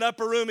die in an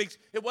upper room.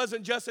 It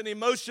wasn't just an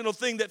emotional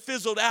thing that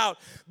fizzled out,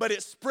 but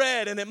it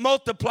spread and it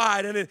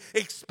multiplied and it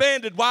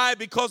expanded. Why?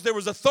 because there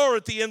was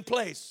authority in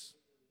place.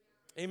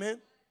 Amen?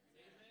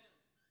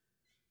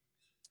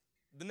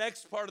 The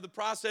next part of the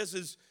process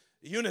is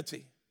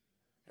unity.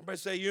 Everybody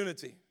say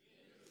unity.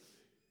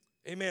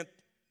 Amen.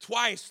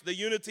 Twice the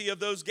unity of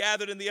those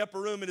gathered in the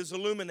upper room, it is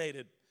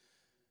illuminated.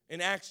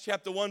 in Acts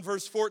chapter 1,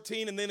 verse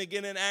 14, and then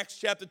again in Acts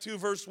chapter 2,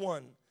 verse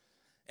 1.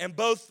 And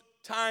both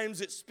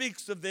times it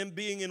speaks of them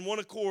being in one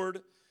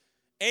accord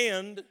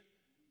and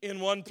in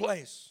one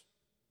place.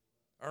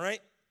 All right?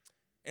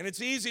 And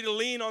it's easy to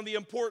lean on the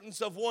importance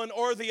of one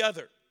or the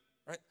other.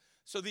 Right?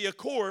 So the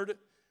accord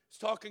is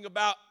talking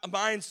about a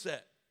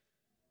mindset.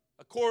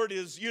 Accord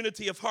is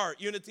unity of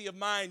heart, unity of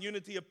mind,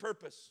 unity of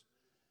purpose.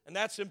 And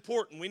that's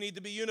important. We need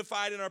to be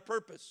unified in our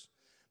purpose.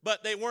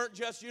 But they weren't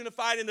just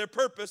unified in their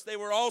purpose, they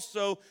were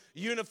also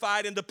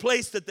unified in the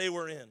place that they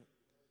were in.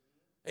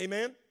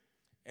 Amen?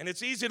 And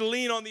it's easy to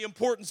lean on the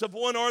importance of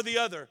one or the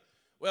other.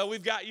 Well,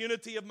 we've got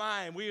unity of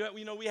mind. We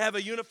have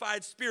a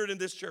unified spirit in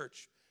this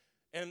church.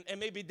 And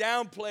maybe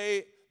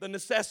downplay the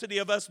necessity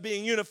of us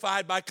being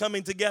unified by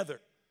coming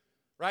together.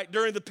 Right?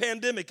 During the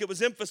pandemic, it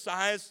was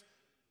emphasized,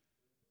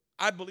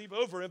 I believe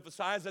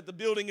overemphasized, that the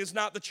building is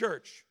not the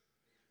church.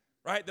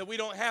 Right? That we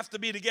don't have to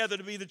be together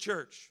to be the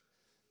church.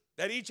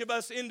 That each of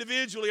us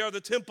individually are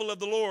the temple of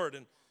the Lord.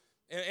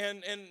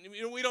 And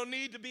we don't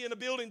need to be in a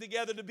building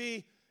together to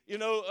be,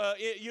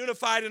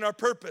 unified in our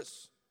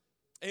purpose.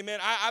 Amen.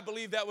 I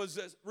believe that was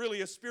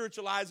really a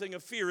spiritualizing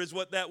of fear is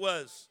what that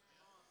was.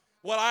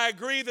 Well, I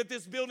agree that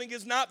this building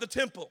is not the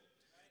temple.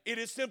 It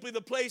is simply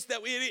the place that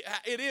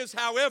it is,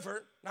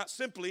 however, not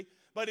simply,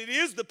 but it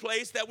is the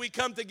place that we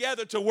come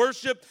together to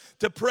worship,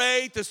 to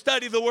pray, to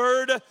study the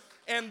Word,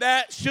 and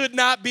that should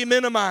not be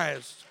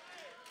minimized.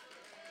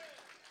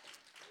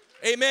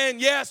 Amen.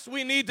 Yes,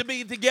 we need to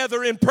be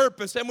together in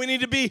purpose and we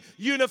need to be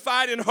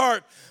unified in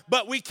heart,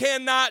 but we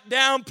cannot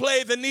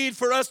downplay the need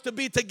for us to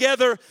be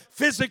together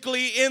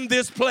physically in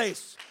this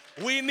place.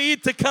 We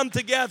need to come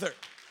together.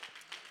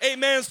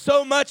 Amen.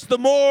 So much the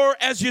more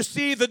as you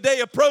see the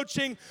day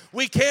approaching,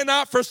 we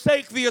cannot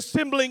forsake the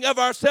assembling of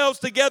ourselves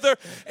together.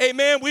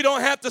 Amen. We don't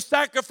have to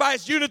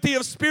sacrifice unity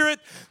of spirit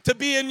to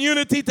be in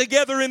unity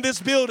together in this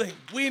building.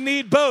 We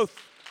need both.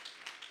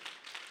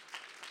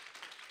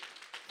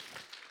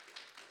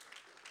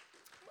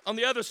 On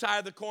the other side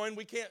of the coin,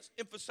 we can't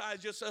emphasize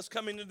just us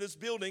coming to this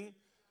building,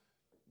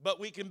 but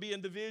we can be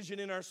in division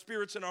in our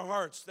spirits and our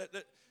hearts. That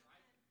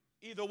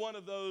either one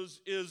of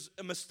those is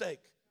a mistake.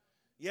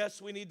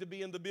 Yes, we need to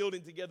be in the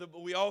building together,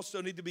 but we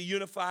also need to be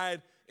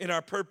unified in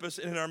our purpose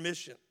and in our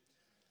mission.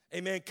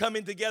 Amen.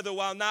 Coming together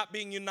while not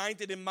being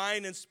united in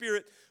mind and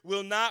spirit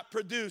will not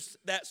produce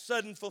that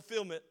sudden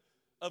fulfillment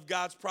of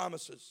God's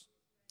promises.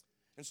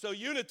 And so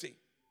unity,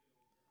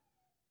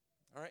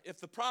 all right, if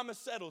the promise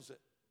settles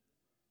it,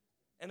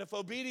 and if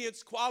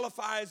obedience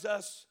qualifies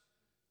us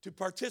to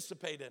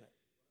participate in it,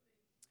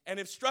 and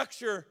if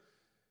structure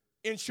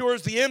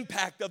ensures the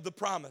impact of the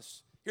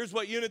promise, here's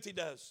what unity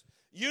does.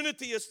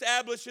 Unity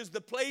establishes the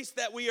place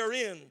that we are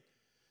in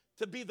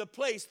to be the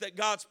place that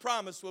God's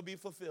promise will be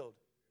fulfilled.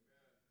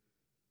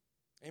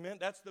 Amen.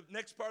 That's the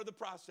next part of the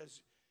process.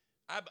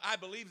 I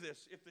believe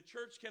this. If the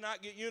church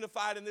cannot get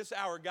unified in this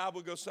hour, God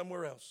will go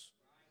somewhere else.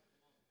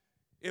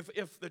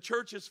 If the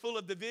church is full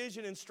of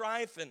division and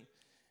strife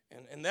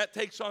and that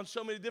takes on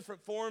so many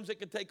different forms. It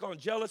could take on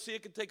jealousy.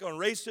 It could take on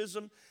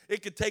racism.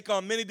 It could take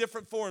on many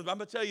different forms. I'm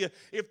going to tell you,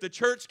 if the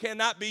church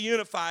cannot be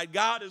unified,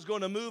 God is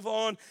going to move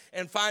on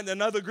and find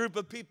another group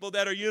of people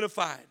that are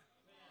unified.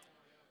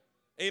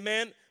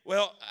 Amen.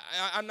 Well,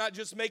 I'm not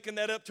just making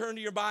that up. Turn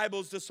to your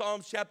Bibles to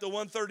Psalms chapter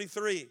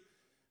 133.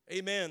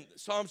 Amen.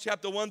 Psalms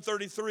chapter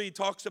 133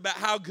 talks about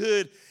how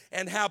good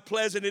and how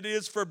pleasant it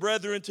is for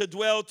brethren to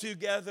dwell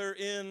together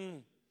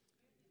in.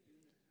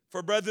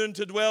 For brethren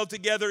to dwell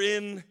together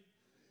in,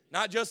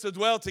 not just to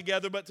dwell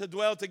together, but to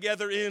dwell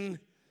together in.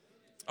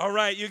 All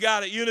right, you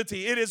got it.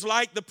 Unity. It is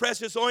like the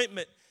precious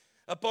ointment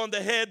upon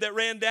the head that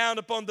ran down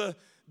upon the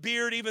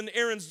beard, even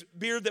Aaron's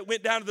beard that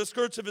went down to the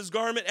skirts of his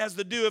garment, as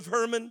the dew of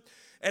Hermon,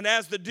 and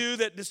as the dew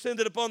that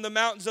descended upon the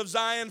mountains of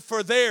Zion.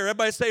 For there,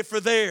 everybody say for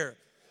there.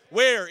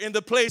 Where? In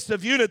the place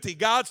of unity.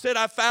 God said,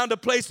 I found a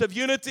place of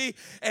unity,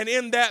 and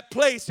in that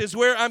place is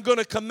where I'm going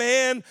to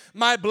command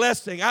my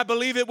blessing. I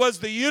believe it was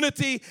the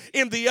unity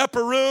in the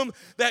upper room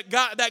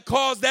that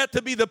caused that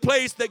to be the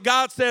place that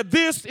God said,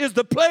 this is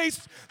the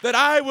place that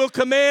I will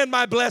command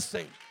my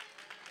blessing.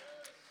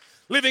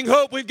 Living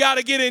Hope, we've got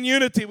to get in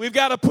unity. We've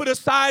got to put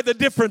aside the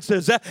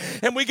differences,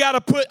 and we got to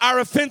put our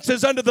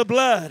offenses under the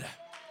blood.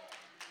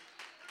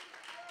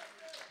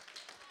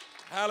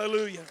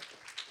 Hallelujah.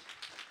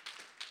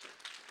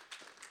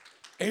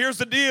 And here's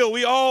the deal.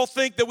 We all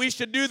think that we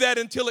should do that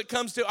until it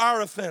comes to our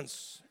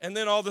offense. And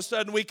then all of a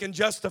sudden we can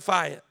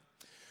justify it.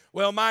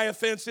 Well, my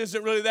offense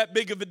isn't really that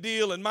big of a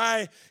deal. And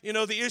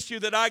the issue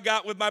that I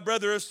got with my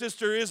brother or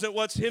sister isn't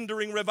what's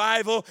hindering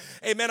revival.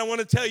 Amen. I want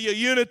to tell you,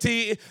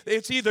 unity,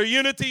 it's either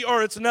unity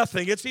or it's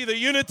nothing. It's either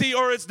unity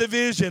or it's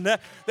division.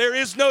 There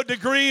is no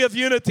degree of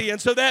unity. And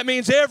so that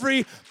means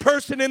every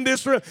person in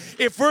this room,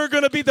 if we're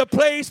going to be the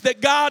place that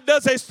God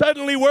does a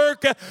suddenly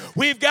work,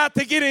 we've got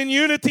to get in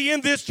unity in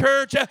this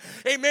church.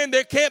 Amen.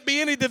 There can't be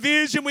any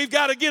division. We've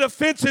got to get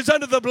offenses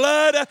under the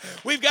blood.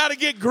 We've got to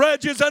get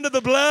grudges under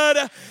the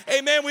blood.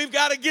 Amen. We've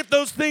got to get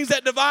those things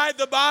that divide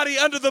the body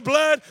under the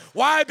blood.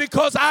 Why?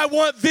 Because I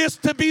want this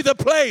to be the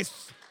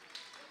place.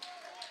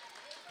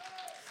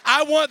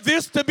 I want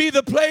this to be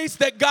the place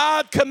that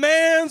God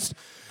commands.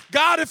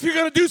 God, if you're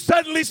going to do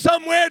suddenly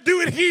somewhere,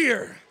 do it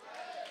here.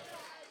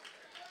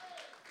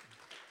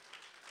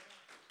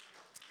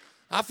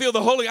 I feel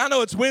the Holy, I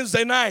know it's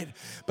Wednesday night,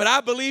 but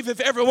I believe if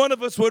every one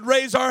of us would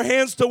raise our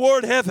hands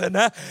toward heaven,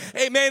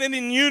 amen, and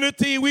in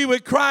unity we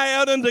would cry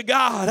out unto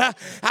God.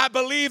 I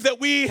believe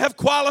that we have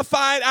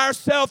qualified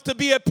ourselves to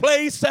be a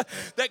place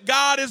that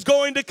God is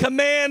going to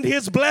command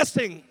His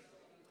blessing.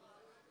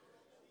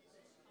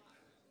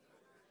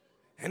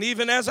 And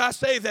even as I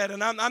say that,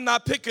 and I'm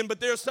not picking,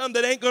 but there's some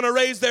that ain't going to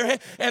raise their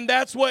hand, and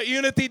that's what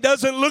unity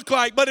doesn't look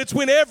like. But it's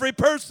when every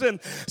person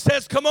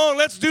says, come on,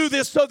 let's do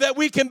this so that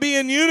we can be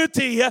in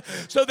unity,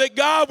 so that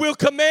God will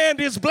command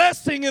His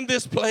blessing in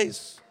this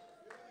place.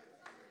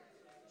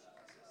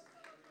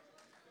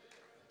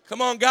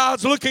 Come on,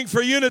 God's looking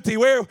for unity.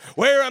 Where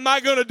am I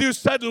going to do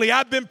suddenly?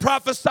 I've been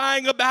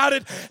prophesying about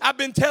it. I've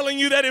been telling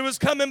you that it was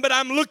coming, but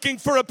I'm looking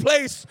for a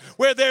place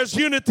where there's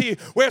unity,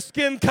 where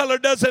skin color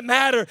doesn't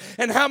matter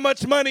and how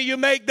much money you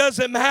make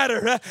doesn't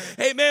matter.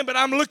 Amen. But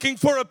I'm looking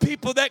for a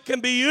people that can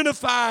be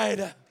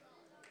unified.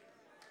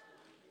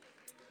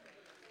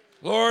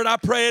 Lord, I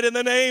pray it in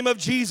the name of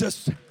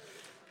Jesus.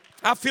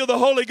 I feel the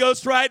Holy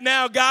Ghost right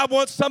now. God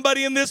wants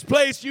somebody in this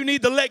place. You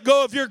need to let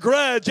go of your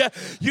grudge.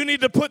 You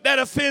need to put that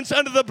offense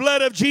under the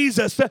blood of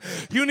Jesus.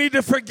 You need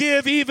to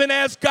forgive even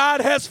as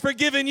God has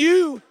forgiven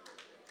you.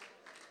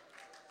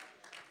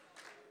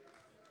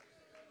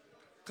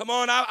 Come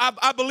on,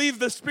 I believe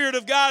the Spirit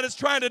of God is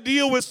trying to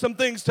deal with some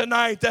things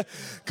tonight.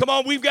 Come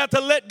on, we've got to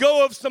let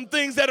go of some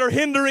things that are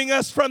hindering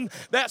us from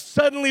that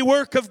suddenly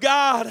work of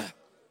God.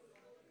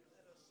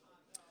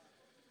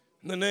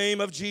 In the name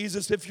of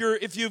Jesus,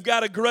 if you've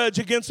got a grudge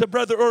against a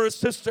brother or a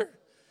sister,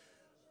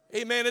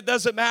 amen, it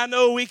doesn't matter. I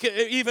know we can,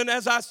 even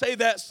as I say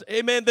that,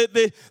 amen, that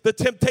the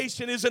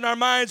temptation is in our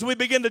minds. We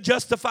begin to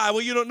justify,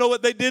 well, you don't know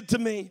what they did to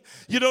me.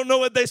 You don't know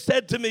what they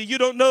said to me. You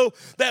don't know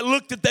that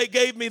look that they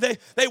gave me.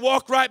 They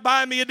walked right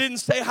by me and didn't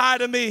say hi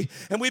to me.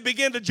 And we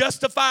begin to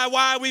justify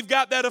why we've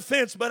got that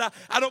offense. But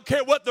I don't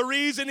care what the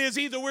reason is.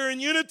 Either we're in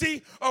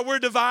unity or we're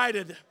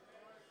divided.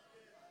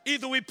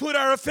 Either we put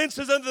our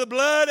offenses under the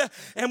blood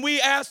and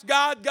we ask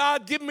God,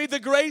 God, give me the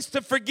grace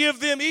to forgive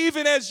them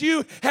even as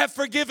you have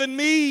forgiven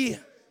me.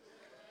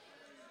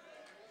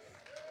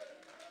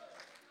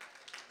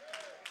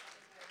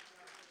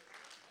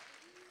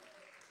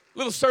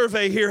 Little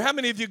survey here. How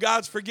many of you,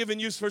 God's forgiven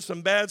you for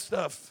some bad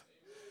stuff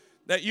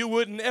that you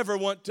wouldn't ever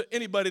want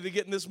anybody to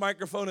get in this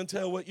microphone and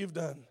tell what you've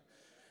done?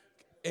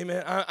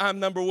 Amen. I'm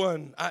number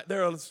one.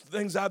 There are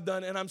things I've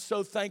done, and I'm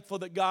so thankful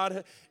that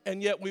God,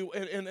 and yet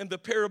in the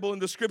parable in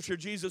the scripture,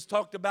 Jesus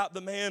talked about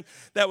the man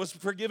that was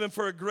forgiven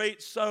for a great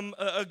sum,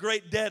 a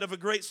great debt of a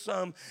great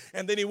sum,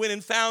 and then he went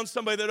and found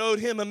somebody that owed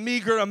him a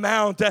meager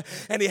amount,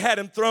 and he had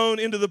him thrown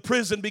into the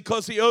prison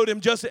because he owed him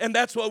just, and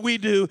that's what we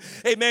do.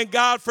 Amen.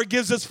 God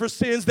forgives us for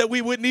sins that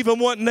we wouldn't even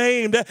want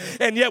named,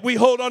 and yet we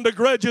hold on to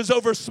grudges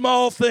over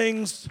small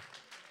things.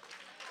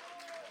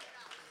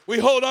 We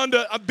hold on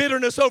to a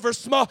bitterness over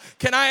small.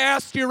 Can I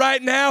ask you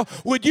right now,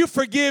 would you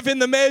forgive in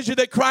the measure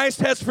that Christ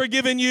has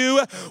forgiven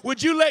you?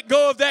 Would you let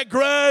go of that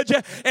grudge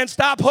and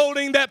stop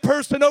holding that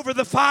person over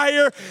the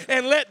fire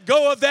and let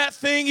go of that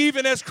thing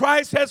even as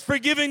Christ has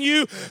forgiven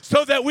you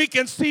so that we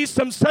can see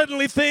some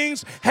suddenly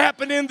things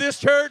happen in this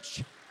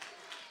church?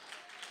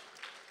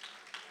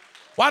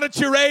 Why don't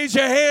you raise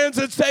your hands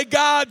and say,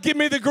 God, give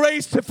me the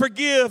grace to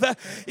forgive.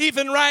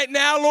 Even right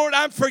now, Lord,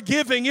 I'm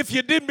forgiving. If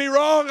you did me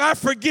wrong, I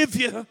forgive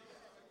you.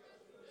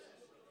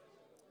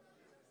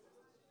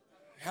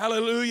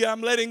 Hallelujah.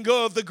 I'm letting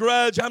go of the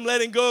grudge. I'm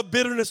letting go of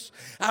bitterness.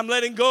 I'm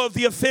letting go of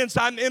the offense.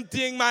 I'm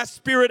emptying my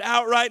spirit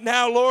out right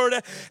now, Lord.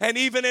 And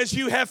even as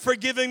you have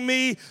forgiven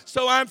me,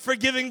 so I'm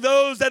forgiving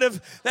those that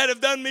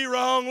have done me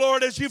wrong.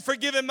 Lord, as you've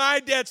forgiven my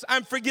debts,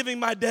 I'm forgiving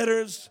my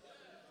debtors.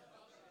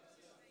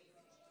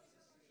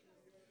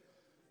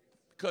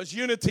 Because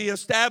unity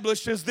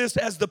establishes this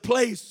as the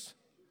place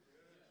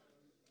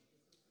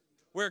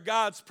where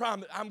God's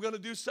promise, I'm going to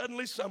do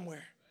suddenly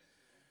somewhere.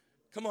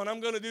 Come on, I'm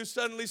going to do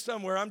suddenly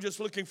somewhere. I'm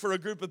just looking for a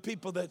group of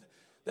people that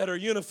are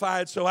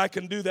unified so I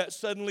can do that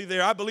suddenly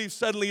there. I believe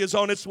suddenly is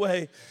on its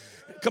way.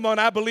 Come on,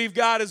 I believe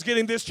God is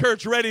getting this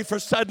church ready for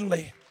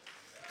suddenly.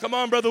 Come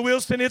on, Brother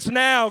Wilson, it's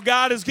now.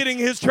 God is getting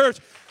His church.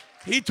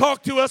 He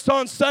talked to us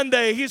on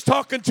Sunday. He's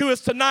talking to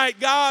us tonight.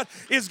 God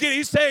is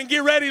He's saying,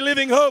 get ready,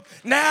 Living Hope.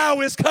 Now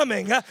is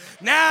coming.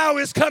 Now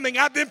is coming.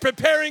 I've been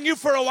preparing you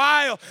for a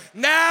while.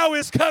 Now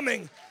is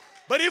coming.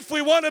 But if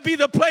we want to be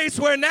the place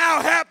where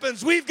now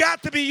happens, we've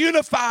got to be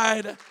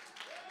unified.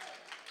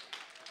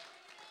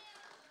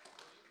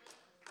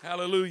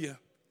 Hallelujah.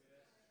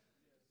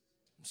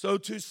 So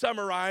to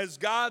summarize,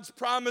 God's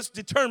promise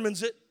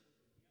determines it.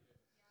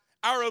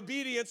 Our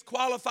obedience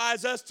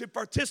qualifies us to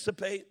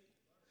participate.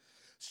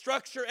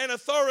 Structure and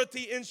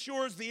authority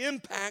ensures the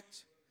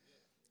impact.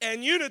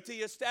 And unity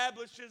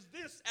establishes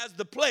this as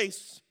the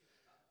place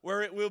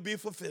where it will be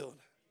fulfilled.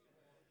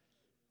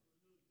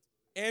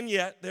 And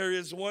yet, there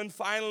is one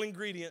final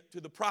ingredient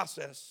to the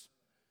process.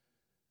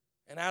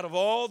 And out of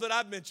all that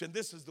I've mentioned,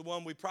 this is the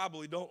one we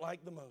probably don't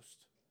like the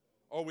most.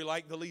 or we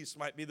like the least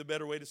might be the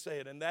better way to say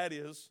it, and that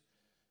is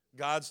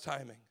God's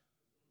timing.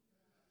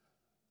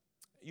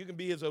 You can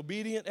be as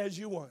obedient as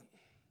you want,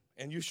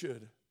 and you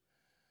should.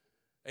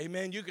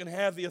 Amen. You can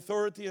have the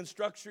authority and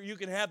structure. You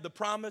can have the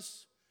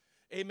promise.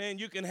 Amen.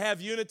 You can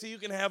have unity. You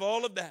can have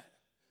all of that.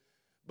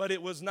 But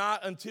it was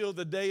not until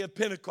the day of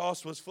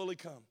Pentecost was fully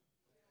come.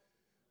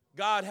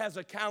 God has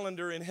a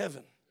calendar in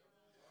heaven.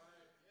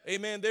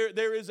 Amen.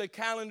 There is a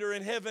calendar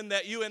in heaven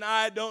that you and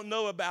I don't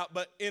know about,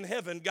 but in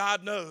heaven,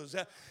 God knows.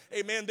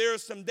 Amen. There are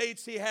some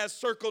dates He has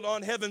circled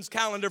on heaven's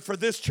calendar for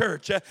this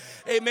church.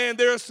 Amen.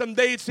 There are some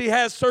dates He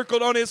has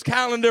circled on His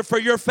calendar for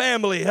your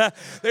family.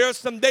 There are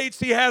some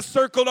dates He has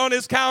circled on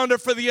His calendar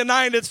for the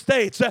United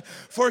States,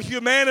 for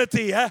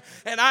humanity.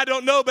 And I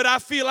don't know, but I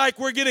feel like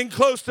we're getting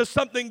close to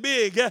something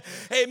big.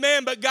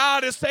 Amen. But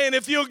God is saying,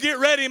 if you'll get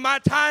ready, my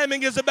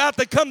timing is about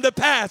to come to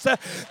pass.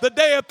 The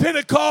day of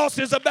Pentecost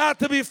is about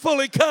to be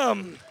fully come.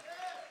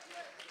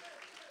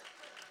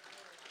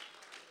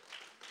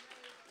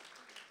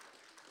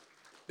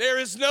 There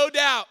is no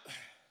doubt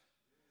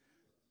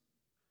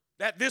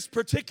that this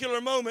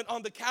particular moment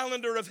on the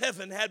calendar of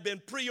heaven had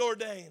been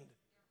preordained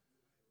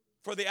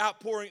for the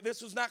outpouring.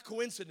 This was not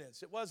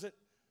coincidence. It wasn't,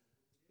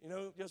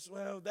 just,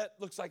 well, that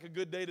looks like a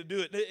good day to do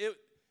it.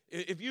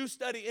 If you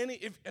study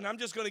and I'm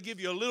just going to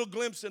give you a little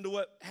glimpse into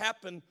what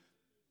happened,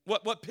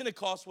 what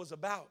Pentecost was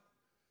about.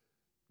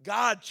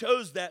 God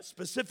chose that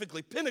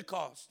specifically.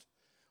 Pentecost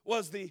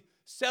was the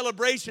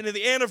celebration of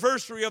the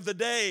anniversary of the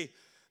day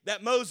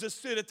that Moses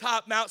stood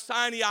atop Mount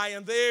Sinai,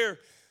 and there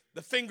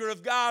the finger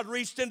of God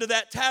reached into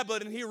that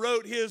tablet and He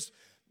wrote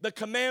the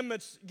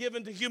commandments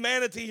given to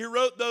humanity. He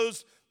wrote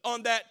those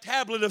on that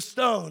tablet of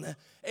stone.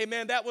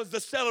 Amen. That was the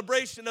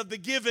celebration of the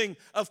giving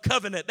of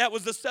covenant. That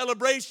was the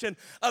celebration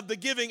of the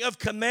giving of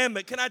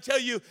commandment. Can I tell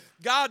you,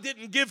 God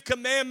didn't give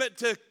commandment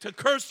to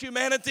curse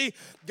humanity.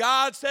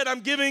 God said,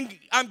 I'm giving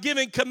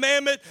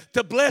commandment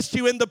to bless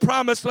you in the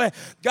promised land.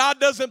 God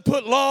doesn't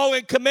put law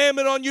and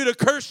commandment on you to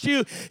curse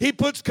you. He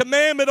puts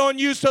commandment on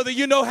you so that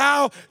you know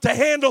how to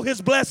handle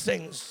His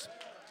blessings.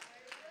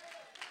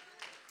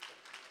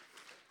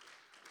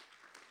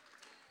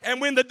 And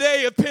when the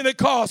day of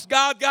Pentecost,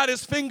 God got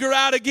His finger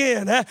out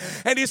again,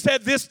 and He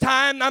said, this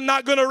time I'm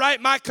not going to write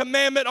my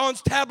commandment on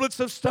tablets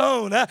of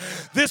stone.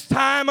 This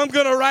time I'm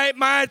going to write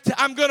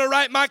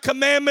my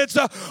commandments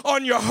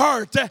on your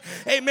heart.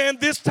 Amen.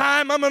 This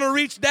time I'm going to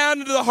reach down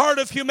into the heart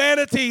of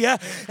humanity,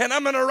 and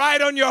I'm going to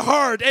write on your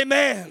heart.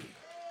 Amen.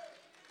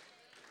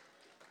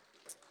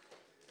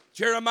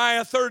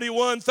 Jeremiah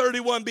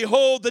 31:31,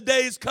 behold, the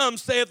days come,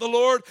 saith the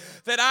Lord,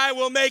 that I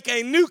will make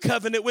a new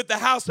covenant with the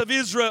house of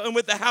Israel and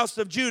with the house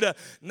of Judah,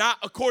 not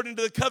according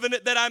to the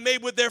covenant that I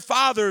made with their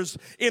fathers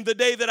in the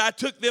day that I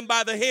took them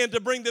by the hand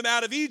to bring them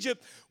out of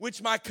Egypt,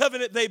 which my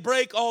covenant they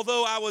break,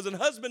 although I was an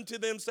husband to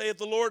them, saith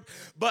the Lord.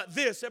 But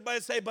this,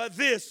 everybody say, but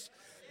this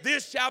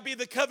shall be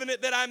the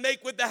covenant that I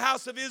make with the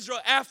house of Israel.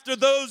 After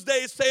those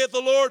days, saith the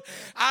Lord,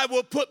 I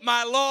will put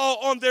my law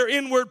on their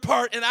inward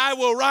part, and I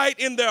will write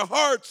in their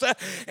hearts,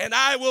 and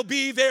I will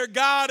be their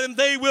God, and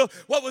they will.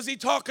 What was He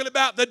talking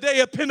about? The day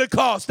of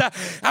Pentecost.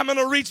 I'm going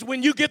to reach,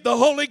 when you get the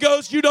Holy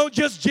Ghost, you don't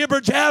just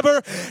jibber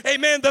jabber.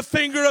 Amen. The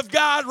finger of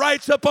God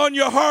writes upon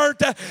your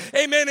heart,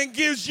 amen, and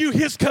gives you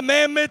His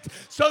commandment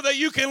so that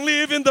you can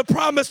live in the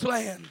promised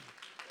land.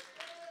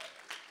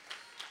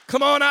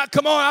 Come on.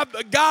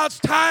 God's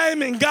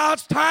timing,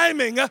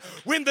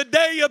 when the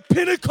day of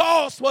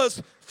Pentecost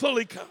was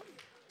fully come.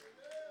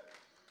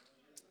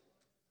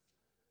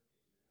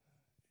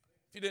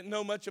 If you didn't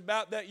know much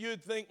about that,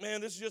 you'd think,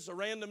 man, this is just a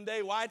random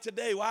day. Why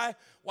today? Why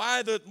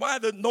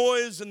the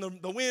noise and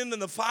the wind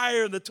and the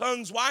fire and the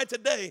tongues? Why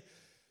today?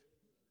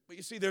 But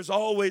you see, there's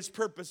always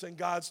purpose in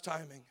God's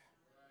timing.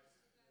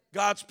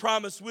 God's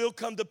promise will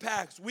come to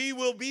pass. We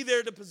will be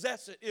there to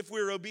possess it if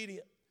we're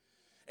obedient.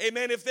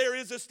 Amen. If there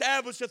is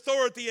established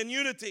authority and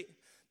unity,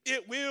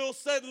 it will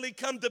suddenly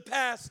come to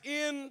pass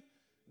in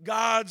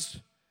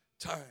God's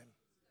time.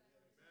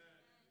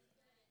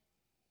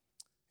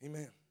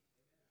 Amen.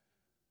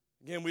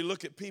 Again, we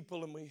look at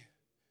people and we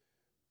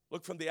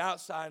look from the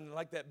outside and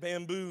like that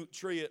bamboo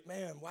tree,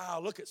 man, wow,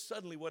 look at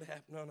suddenly what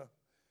happened. No.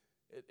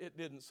 It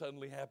didn't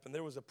suddenly happen.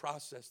 There was a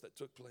process that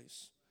took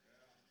place.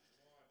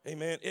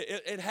 Amen.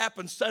 It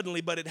happened suddenly,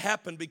 but it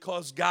happened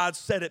because God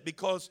said it,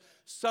 because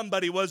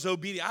somebody was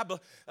obedient.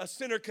 A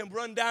sinner can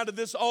run down to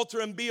this altar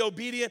and be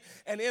obedient,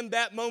 and in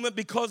that moment,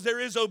 because there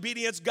is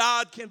obedience,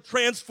 God can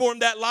transform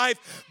that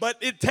life, but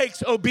it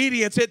takes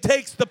obedience. It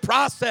takes the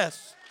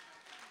process.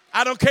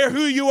 I don't care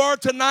who you are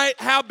tonight,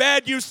 how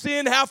bad you've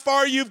sinned, how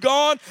far you've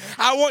gone.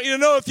 I want you to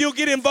know if you'll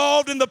get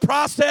involved in the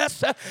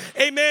process,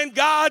 amen,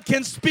 God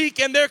can speak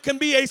and there can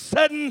be a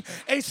sudden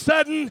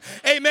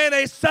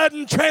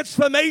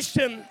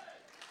transformation.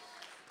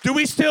 Do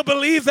we still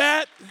believe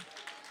that?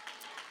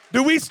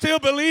 Do we still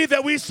believe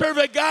that we serve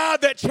a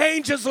God that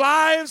changes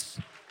lives?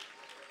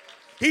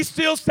 He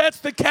still sets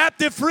the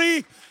captive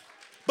free,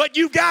 but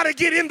you got to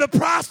get in the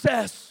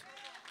process.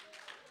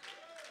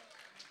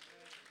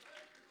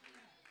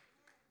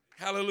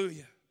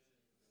 Hallelujah.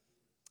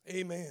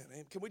 Amen.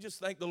 Can we just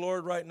thank the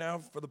Lord right now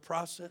for the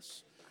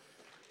process?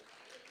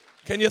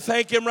 Can you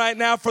thank Him right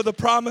now for the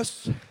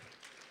promise?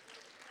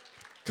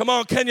 Come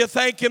on, can you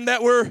thank Him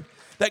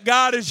that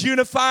God is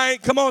unifying?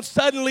 Come on,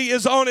 suddenly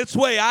is on its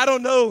way. I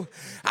don't know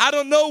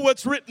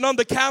what's written on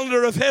the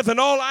calendar of heaven.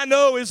 All I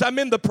know is I'm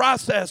in the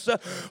process.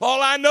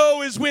 All I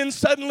know is when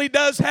suddenly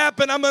does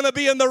happen, I'm going to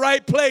be in the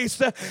right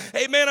place.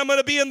 Amen. I'm going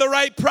to be in the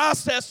right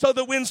process so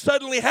that when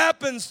suddenly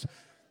happens,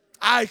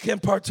 I can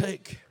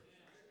partake.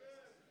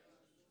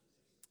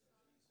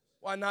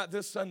 Why not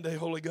this Sunday,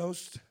 Holy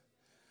Ghost?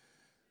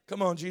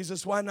 Come on,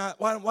 Jesus. Why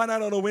not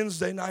on a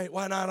Wednesday night?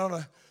 Why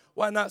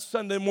not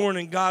Sunday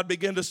morning? God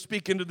began to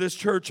speak into this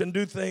church and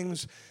do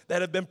things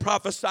that have been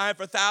prophesied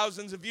for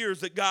thousands of years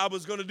that God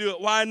was going to do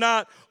it. Why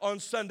not on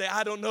Sunday?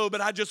 I don't know,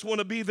 but I just want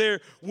to be there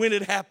when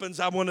it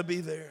happens. I want to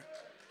be there.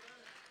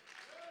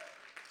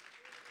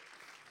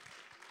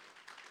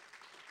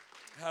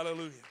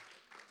 Hallelujah.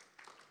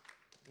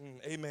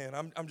 Amen.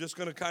 I'm just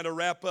going to kind of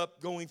wrap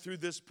up going through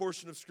this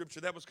portion of Scripture.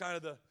 That was kind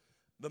of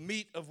the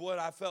meat of what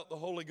I felt the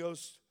Holy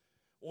Ghost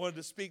wanted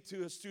to speak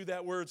to us through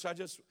that word. So I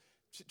just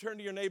turn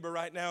to your neighbor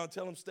right now and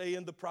tell him stay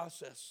in the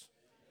process.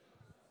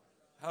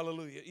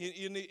 Hallelujah.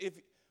 You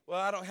need,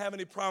 I don't have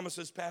any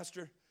promises,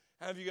 Pastor.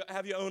 Have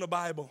you own a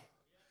Bible?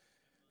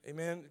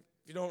 Amen.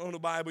 If you don't own a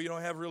Bible, you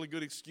don't have a really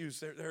good excuse.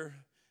 They're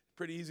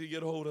pretty easy to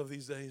get a hold of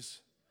these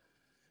days.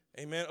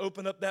 Amen.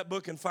 Open up that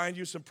book and find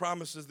you some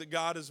promises that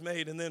God has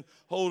made, and then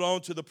hold on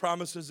to the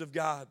promises of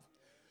God.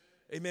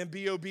 Amen.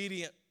 Be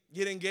obedient.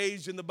 Get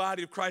engaged in the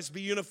body of Christ.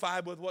 Be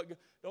unified with what.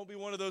 Don't be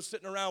one of those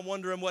sitting around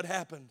wondering what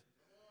happened,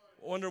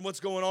 wondering what's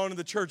going on in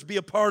the church. Be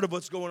a part of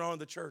what's going on in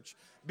the church.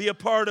 Be a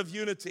part of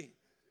unity.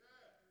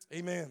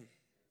 Amen.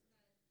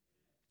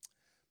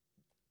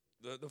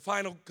 The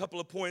final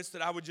couple of points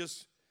that I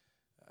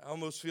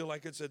almost feel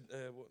like it's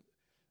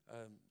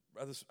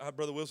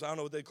Brother Wilson, I don't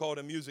know what they call it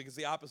in music. It's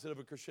the opposite of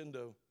a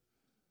crescendo.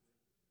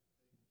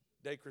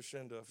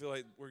 Decrescendo. I feel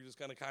like we're just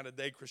kind of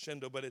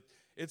decrescendo, but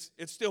it's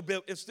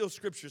still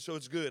Scripture, so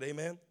it's good.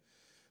 Amen.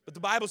 But the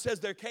Bible says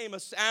there came a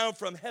sound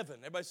from heaven.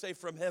 Everybody say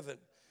from heaven.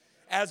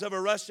 As of a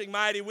rushing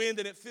mighty wind,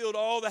 and it filled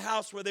all the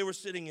house where they were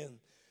sitting in.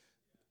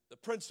 The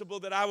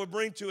principle that I would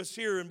bring to us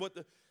here, and what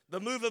the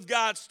move of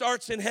God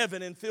starts in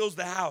heaven and fills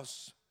the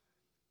house.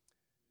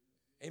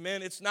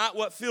 Amen. It's not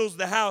what fills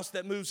the house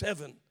that moves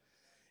heaven.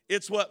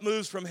 It's what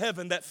moves from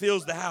heaven that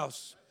fills the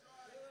house.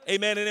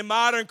 Amen. And in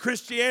modern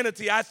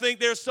Christianity, I think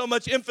there's so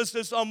much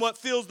emphasis on what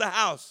fills the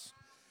house,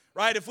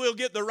 right? If we'll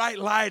get the right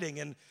lighting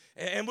and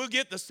we'll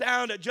get the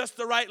sound at just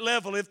the right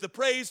level, if the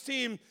praise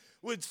team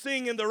would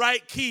sing in the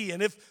right key,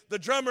 and if the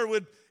drummer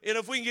would, and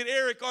if we can get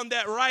Eric on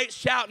that right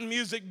shouting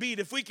music beat,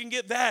 if we can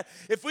get that,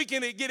 if we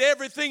can get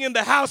everything in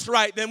the house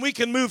right, then we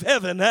can move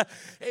heaven.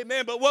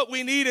 Amen. But what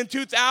we need in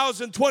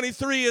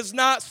 2023 is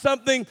not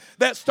something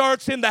that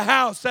starts in the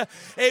house.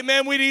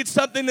 Amen. We need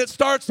something that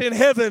starts in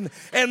heaven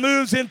and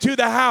moves into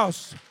the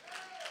house.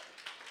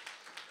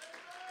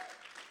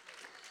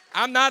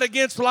 I'm not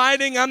against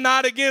lighting. I'm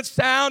not against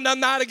sound. I'm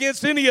not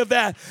against any of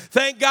that.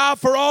 Thank God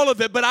for all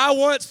of it. But I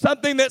want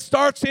something that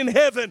starts in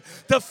heaven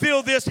to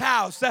fill this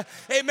house.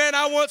 Amen.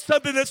 I want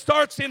something that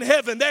starts in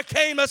heaven. There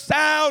came a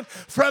sound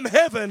from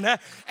heaven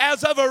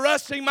as of a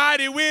rushing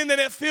mighty wind,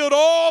 and it filled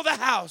all the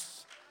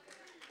house.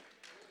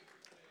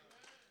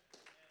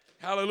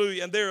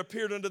 Hallelujah. And there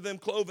appeared unto them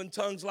cloven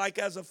tongues like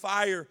as a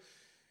fire,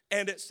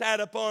 and it sat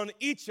upon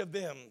each of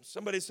them.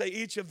 Somebody say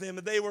each of them.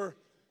 And they were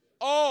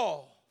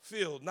all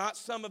filled, not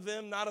some of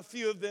them, not a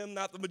few of them,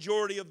 not the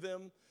majority of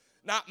them,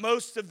 not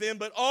most of them,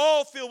 but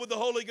all filled with the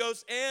Holy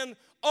Ghost, and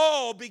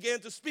all began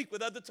to speak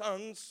with other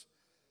tongues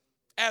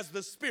as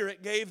the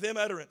Spirit gave them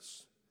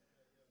utterance.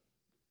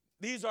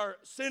 These are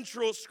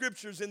central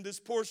scriptures in this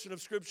portion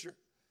of Scripture.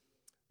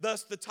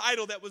 Thus, the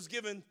title that was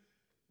given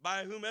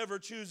by whomever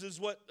chooses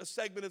what a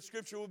segment of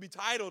Scripture will be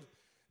titled,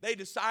 they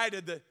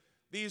decided that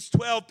these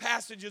 12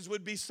 passages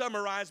would be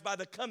summarized by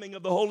the coming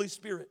of the Holy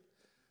Spirit.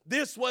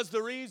 This was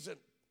the reason.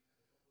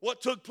 What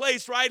took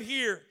place right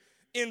here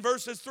in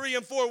verses 3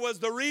 and 4 was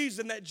the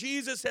reason that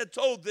Jesus had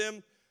told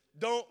them,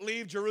 don't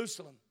leave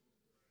Jerusalem.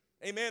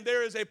 Amen.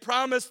 There is a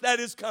promise that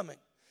is coming.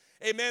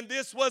 Amen.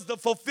 This was the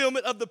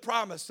fulfillment of the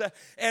promise.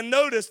 And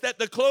notice that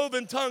the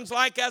cloven tongues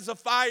like as a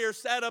fire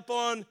sat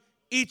upon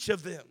each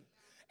of them.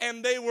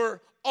 And they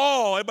were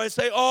all, everybody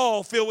say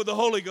all, filled with the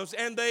Holy Ghost.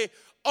 And they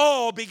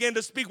all began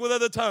to speak with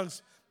other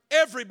tongues.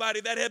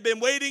 Everybody that had been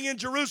waiting in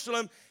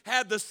Jerusalem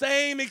had the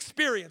same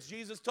experience.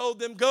 Jesus told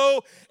them,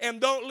 go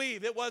and don't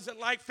leave. It wasn't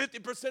like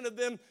 50% of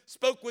them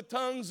spoke with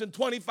tongues and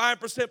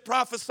 25%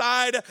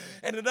 prophesied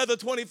and another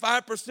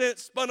 25%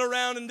 spun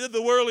around and did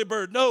the whirly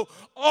bird. No,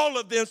 all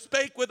of them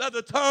spake with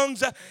other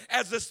tongues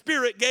as the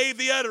Spirit gave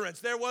the utterance.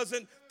 There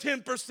wasn't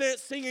 10%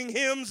 singing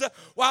hymns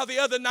while the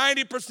other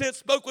 90%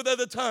 spoke with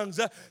other tongues.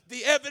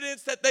 The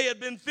evidence that they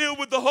had been filled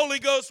with the Holy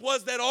Ghost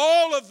was that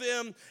all of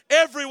them,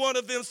 every one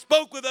of them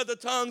spoke with other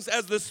tongues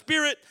as the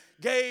Spirit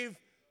gave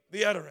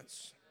the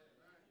utterance.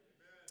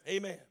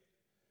 Amen.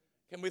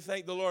 Can we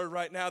thank the Lord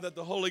right now that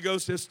the Holy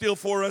Ghost is still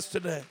for us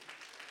today?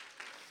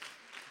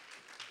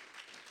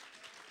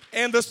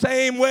 And the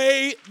same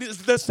way,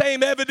 the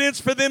same evidence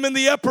for them in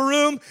the upper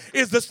room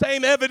is the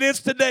same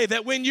evidence today,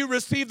 that when you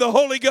receive the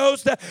Holy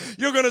Ghost,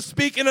 you're going to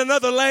speak in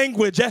another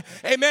language.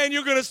 Amen.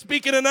 You're going to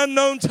speak in an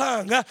unknown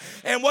tongue.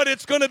 And what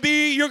it's going to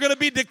be, you're going to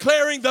be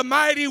declaring the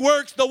mighty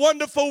works, the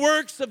wonderful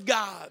works of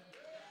God.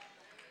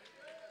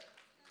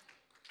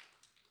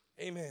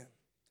 Amen.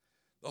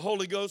 The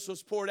Holy Ghost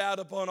was poured out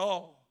upon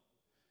all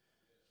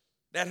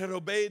that had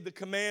obeyed the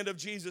command of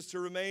Jesus to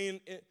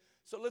remain.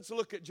 So let's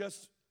look at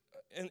just,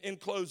 in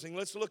closing,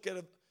 let's look at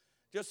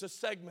just a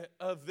segment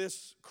of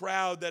this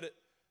crowd that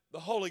the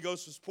Holy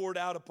Ghost was poured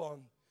out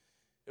upon.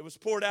 It was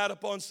poured out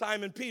upon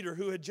Simon Peter,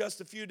 who had just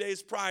a few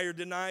days prior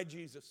denied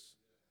Jesus.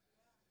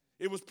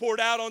 It was poured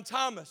out on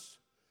Thomas,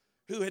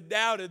 who had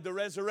doubted the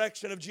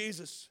resurrection of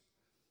Jesus.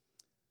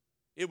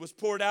 It was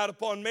poured out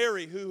upon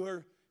Mary,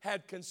 who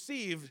had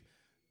conceived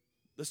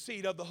the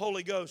seed of the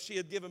Holy Ghost. She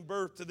had given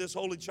birth to this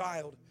holy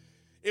child.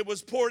 It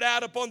was poured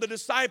out upon the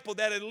disciple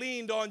that had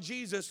leaned on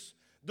Jesus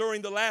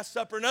during the Last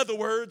Supper. In other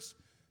words,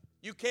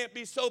 you can't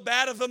be so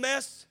bad of a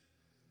mess.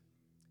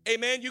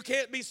 Amen. You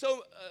can't be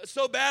so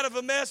bad of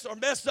a mess or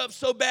messed up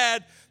so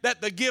bad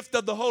that the gift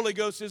of the Holy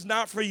Ghost is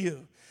not for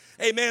you.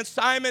 Amen.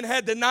 Simon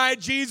had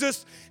denied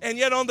Jesus, and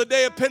yet on the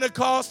day of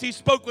Pentecost, he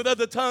spoke with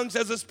other tongues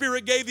as the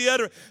Spirit gave the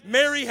utterance.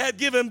 Mary had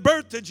given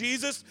birth to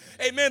Jesus.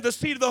 Amen. The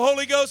seed of the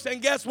Holy Ghost.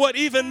 And guess what?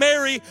 Even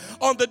Mary,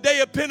 on the day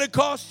of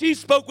Pentecost, she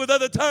spoke with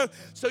other tongues.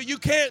 So you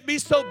can't be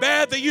so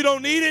bad that you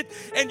don't need it,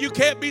 and you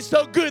can't be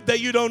so good that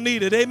you don't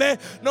need it. Amen.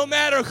 No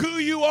matter who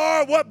you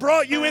are, what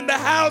brought you in the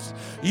house,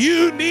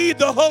 you need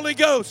the Holy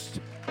Ghost.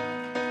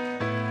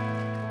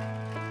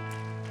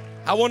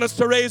 I want us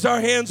to raise our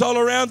hands all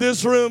around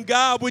this room.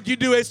 God, would you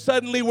do a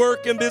suddenly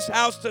work in this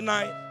house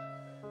tonight?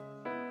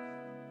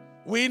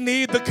 We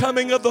need the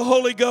coming of the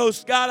Holy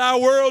Ghost. God, our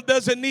world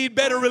doesn't need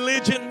better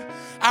religion.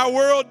 Our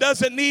world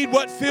doesn't need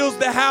what fills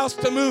the house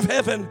to move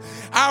heaven.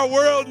 Our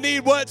world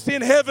needs what's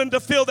in heaven to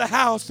fill the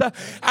house.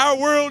 Our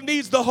world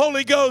needs the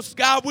Holy Ghost.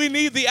 God, we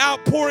need the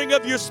outpouring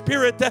of your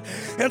Spirit.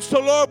 And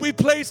so, Lord, we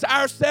place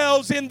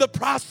ourselves in the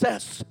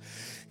process.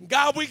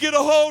 God, we get a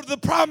hold of the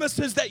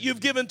promises that you've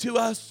given to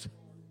us.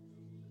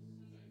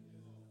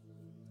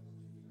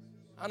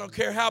 I don't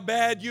care how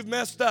bad you've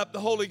messed up, the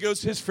Holy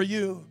Ghost is for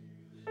you.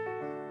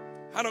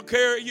 I don't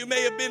care, you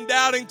may have been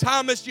doubting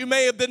Thomas, you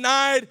may have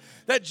denied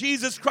that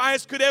Jesus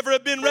Christ could ever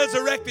have been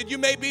resurrected. You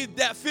may be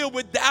filled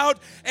with doubt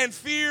and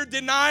fear,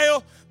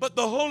 denial, but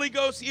the Holy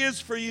Ghost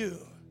is for you.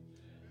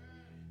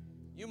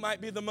 You might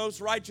be the most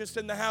righteous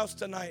in the house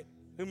tonight,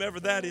 whomever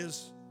that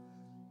is.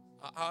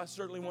 I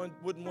certainly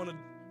wouldn't want to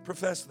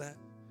profess that.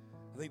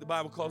 I think the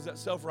Bible calls that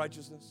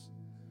self-righteousness.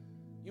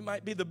 You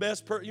might be the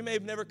best person. You may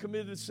have never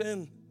committed a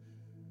sin.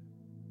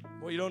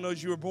 What you don't know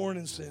is you were born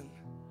in sin.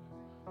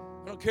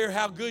 I don't care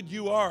how good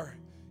you are,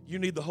 you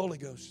need the Holy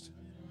Ghost.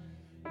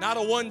 Not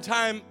a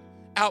one-time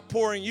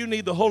outpouring. You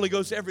need the Holy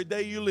Ghost every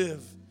day you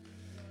live.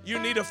 You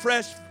need a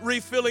fresh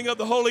refilling of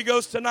the Holy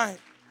Ghost tonight.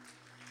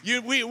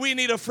 We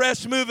need a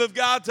fresh move of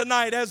God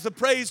tonight. As the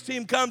praise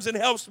team comes and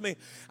helps me,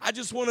 I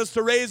just want us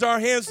to raise our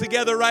hands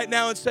together right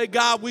now and say,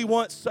 God, we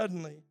want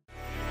suddenly.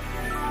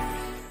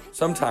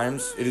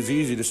 Sometimes it is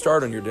easy to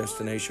start on your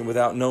destination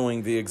without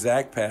knowing the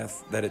exact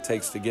path that it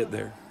takes to get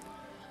there.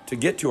 To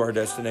get to our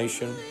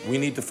destination, we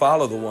need to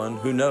follow the one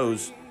who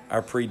knows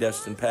our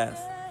predestined path.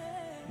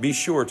 Be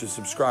sure to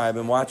subscribe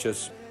and watch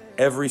us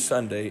every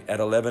Sunday at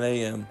 11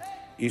 a.m.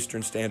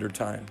 Eastern Standard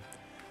Time.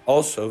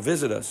 Also,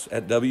 visit us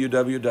at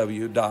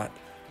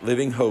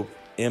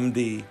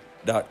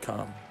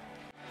www.livinghopemd.com.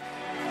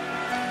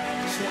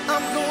 So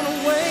I'm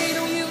gonna wait.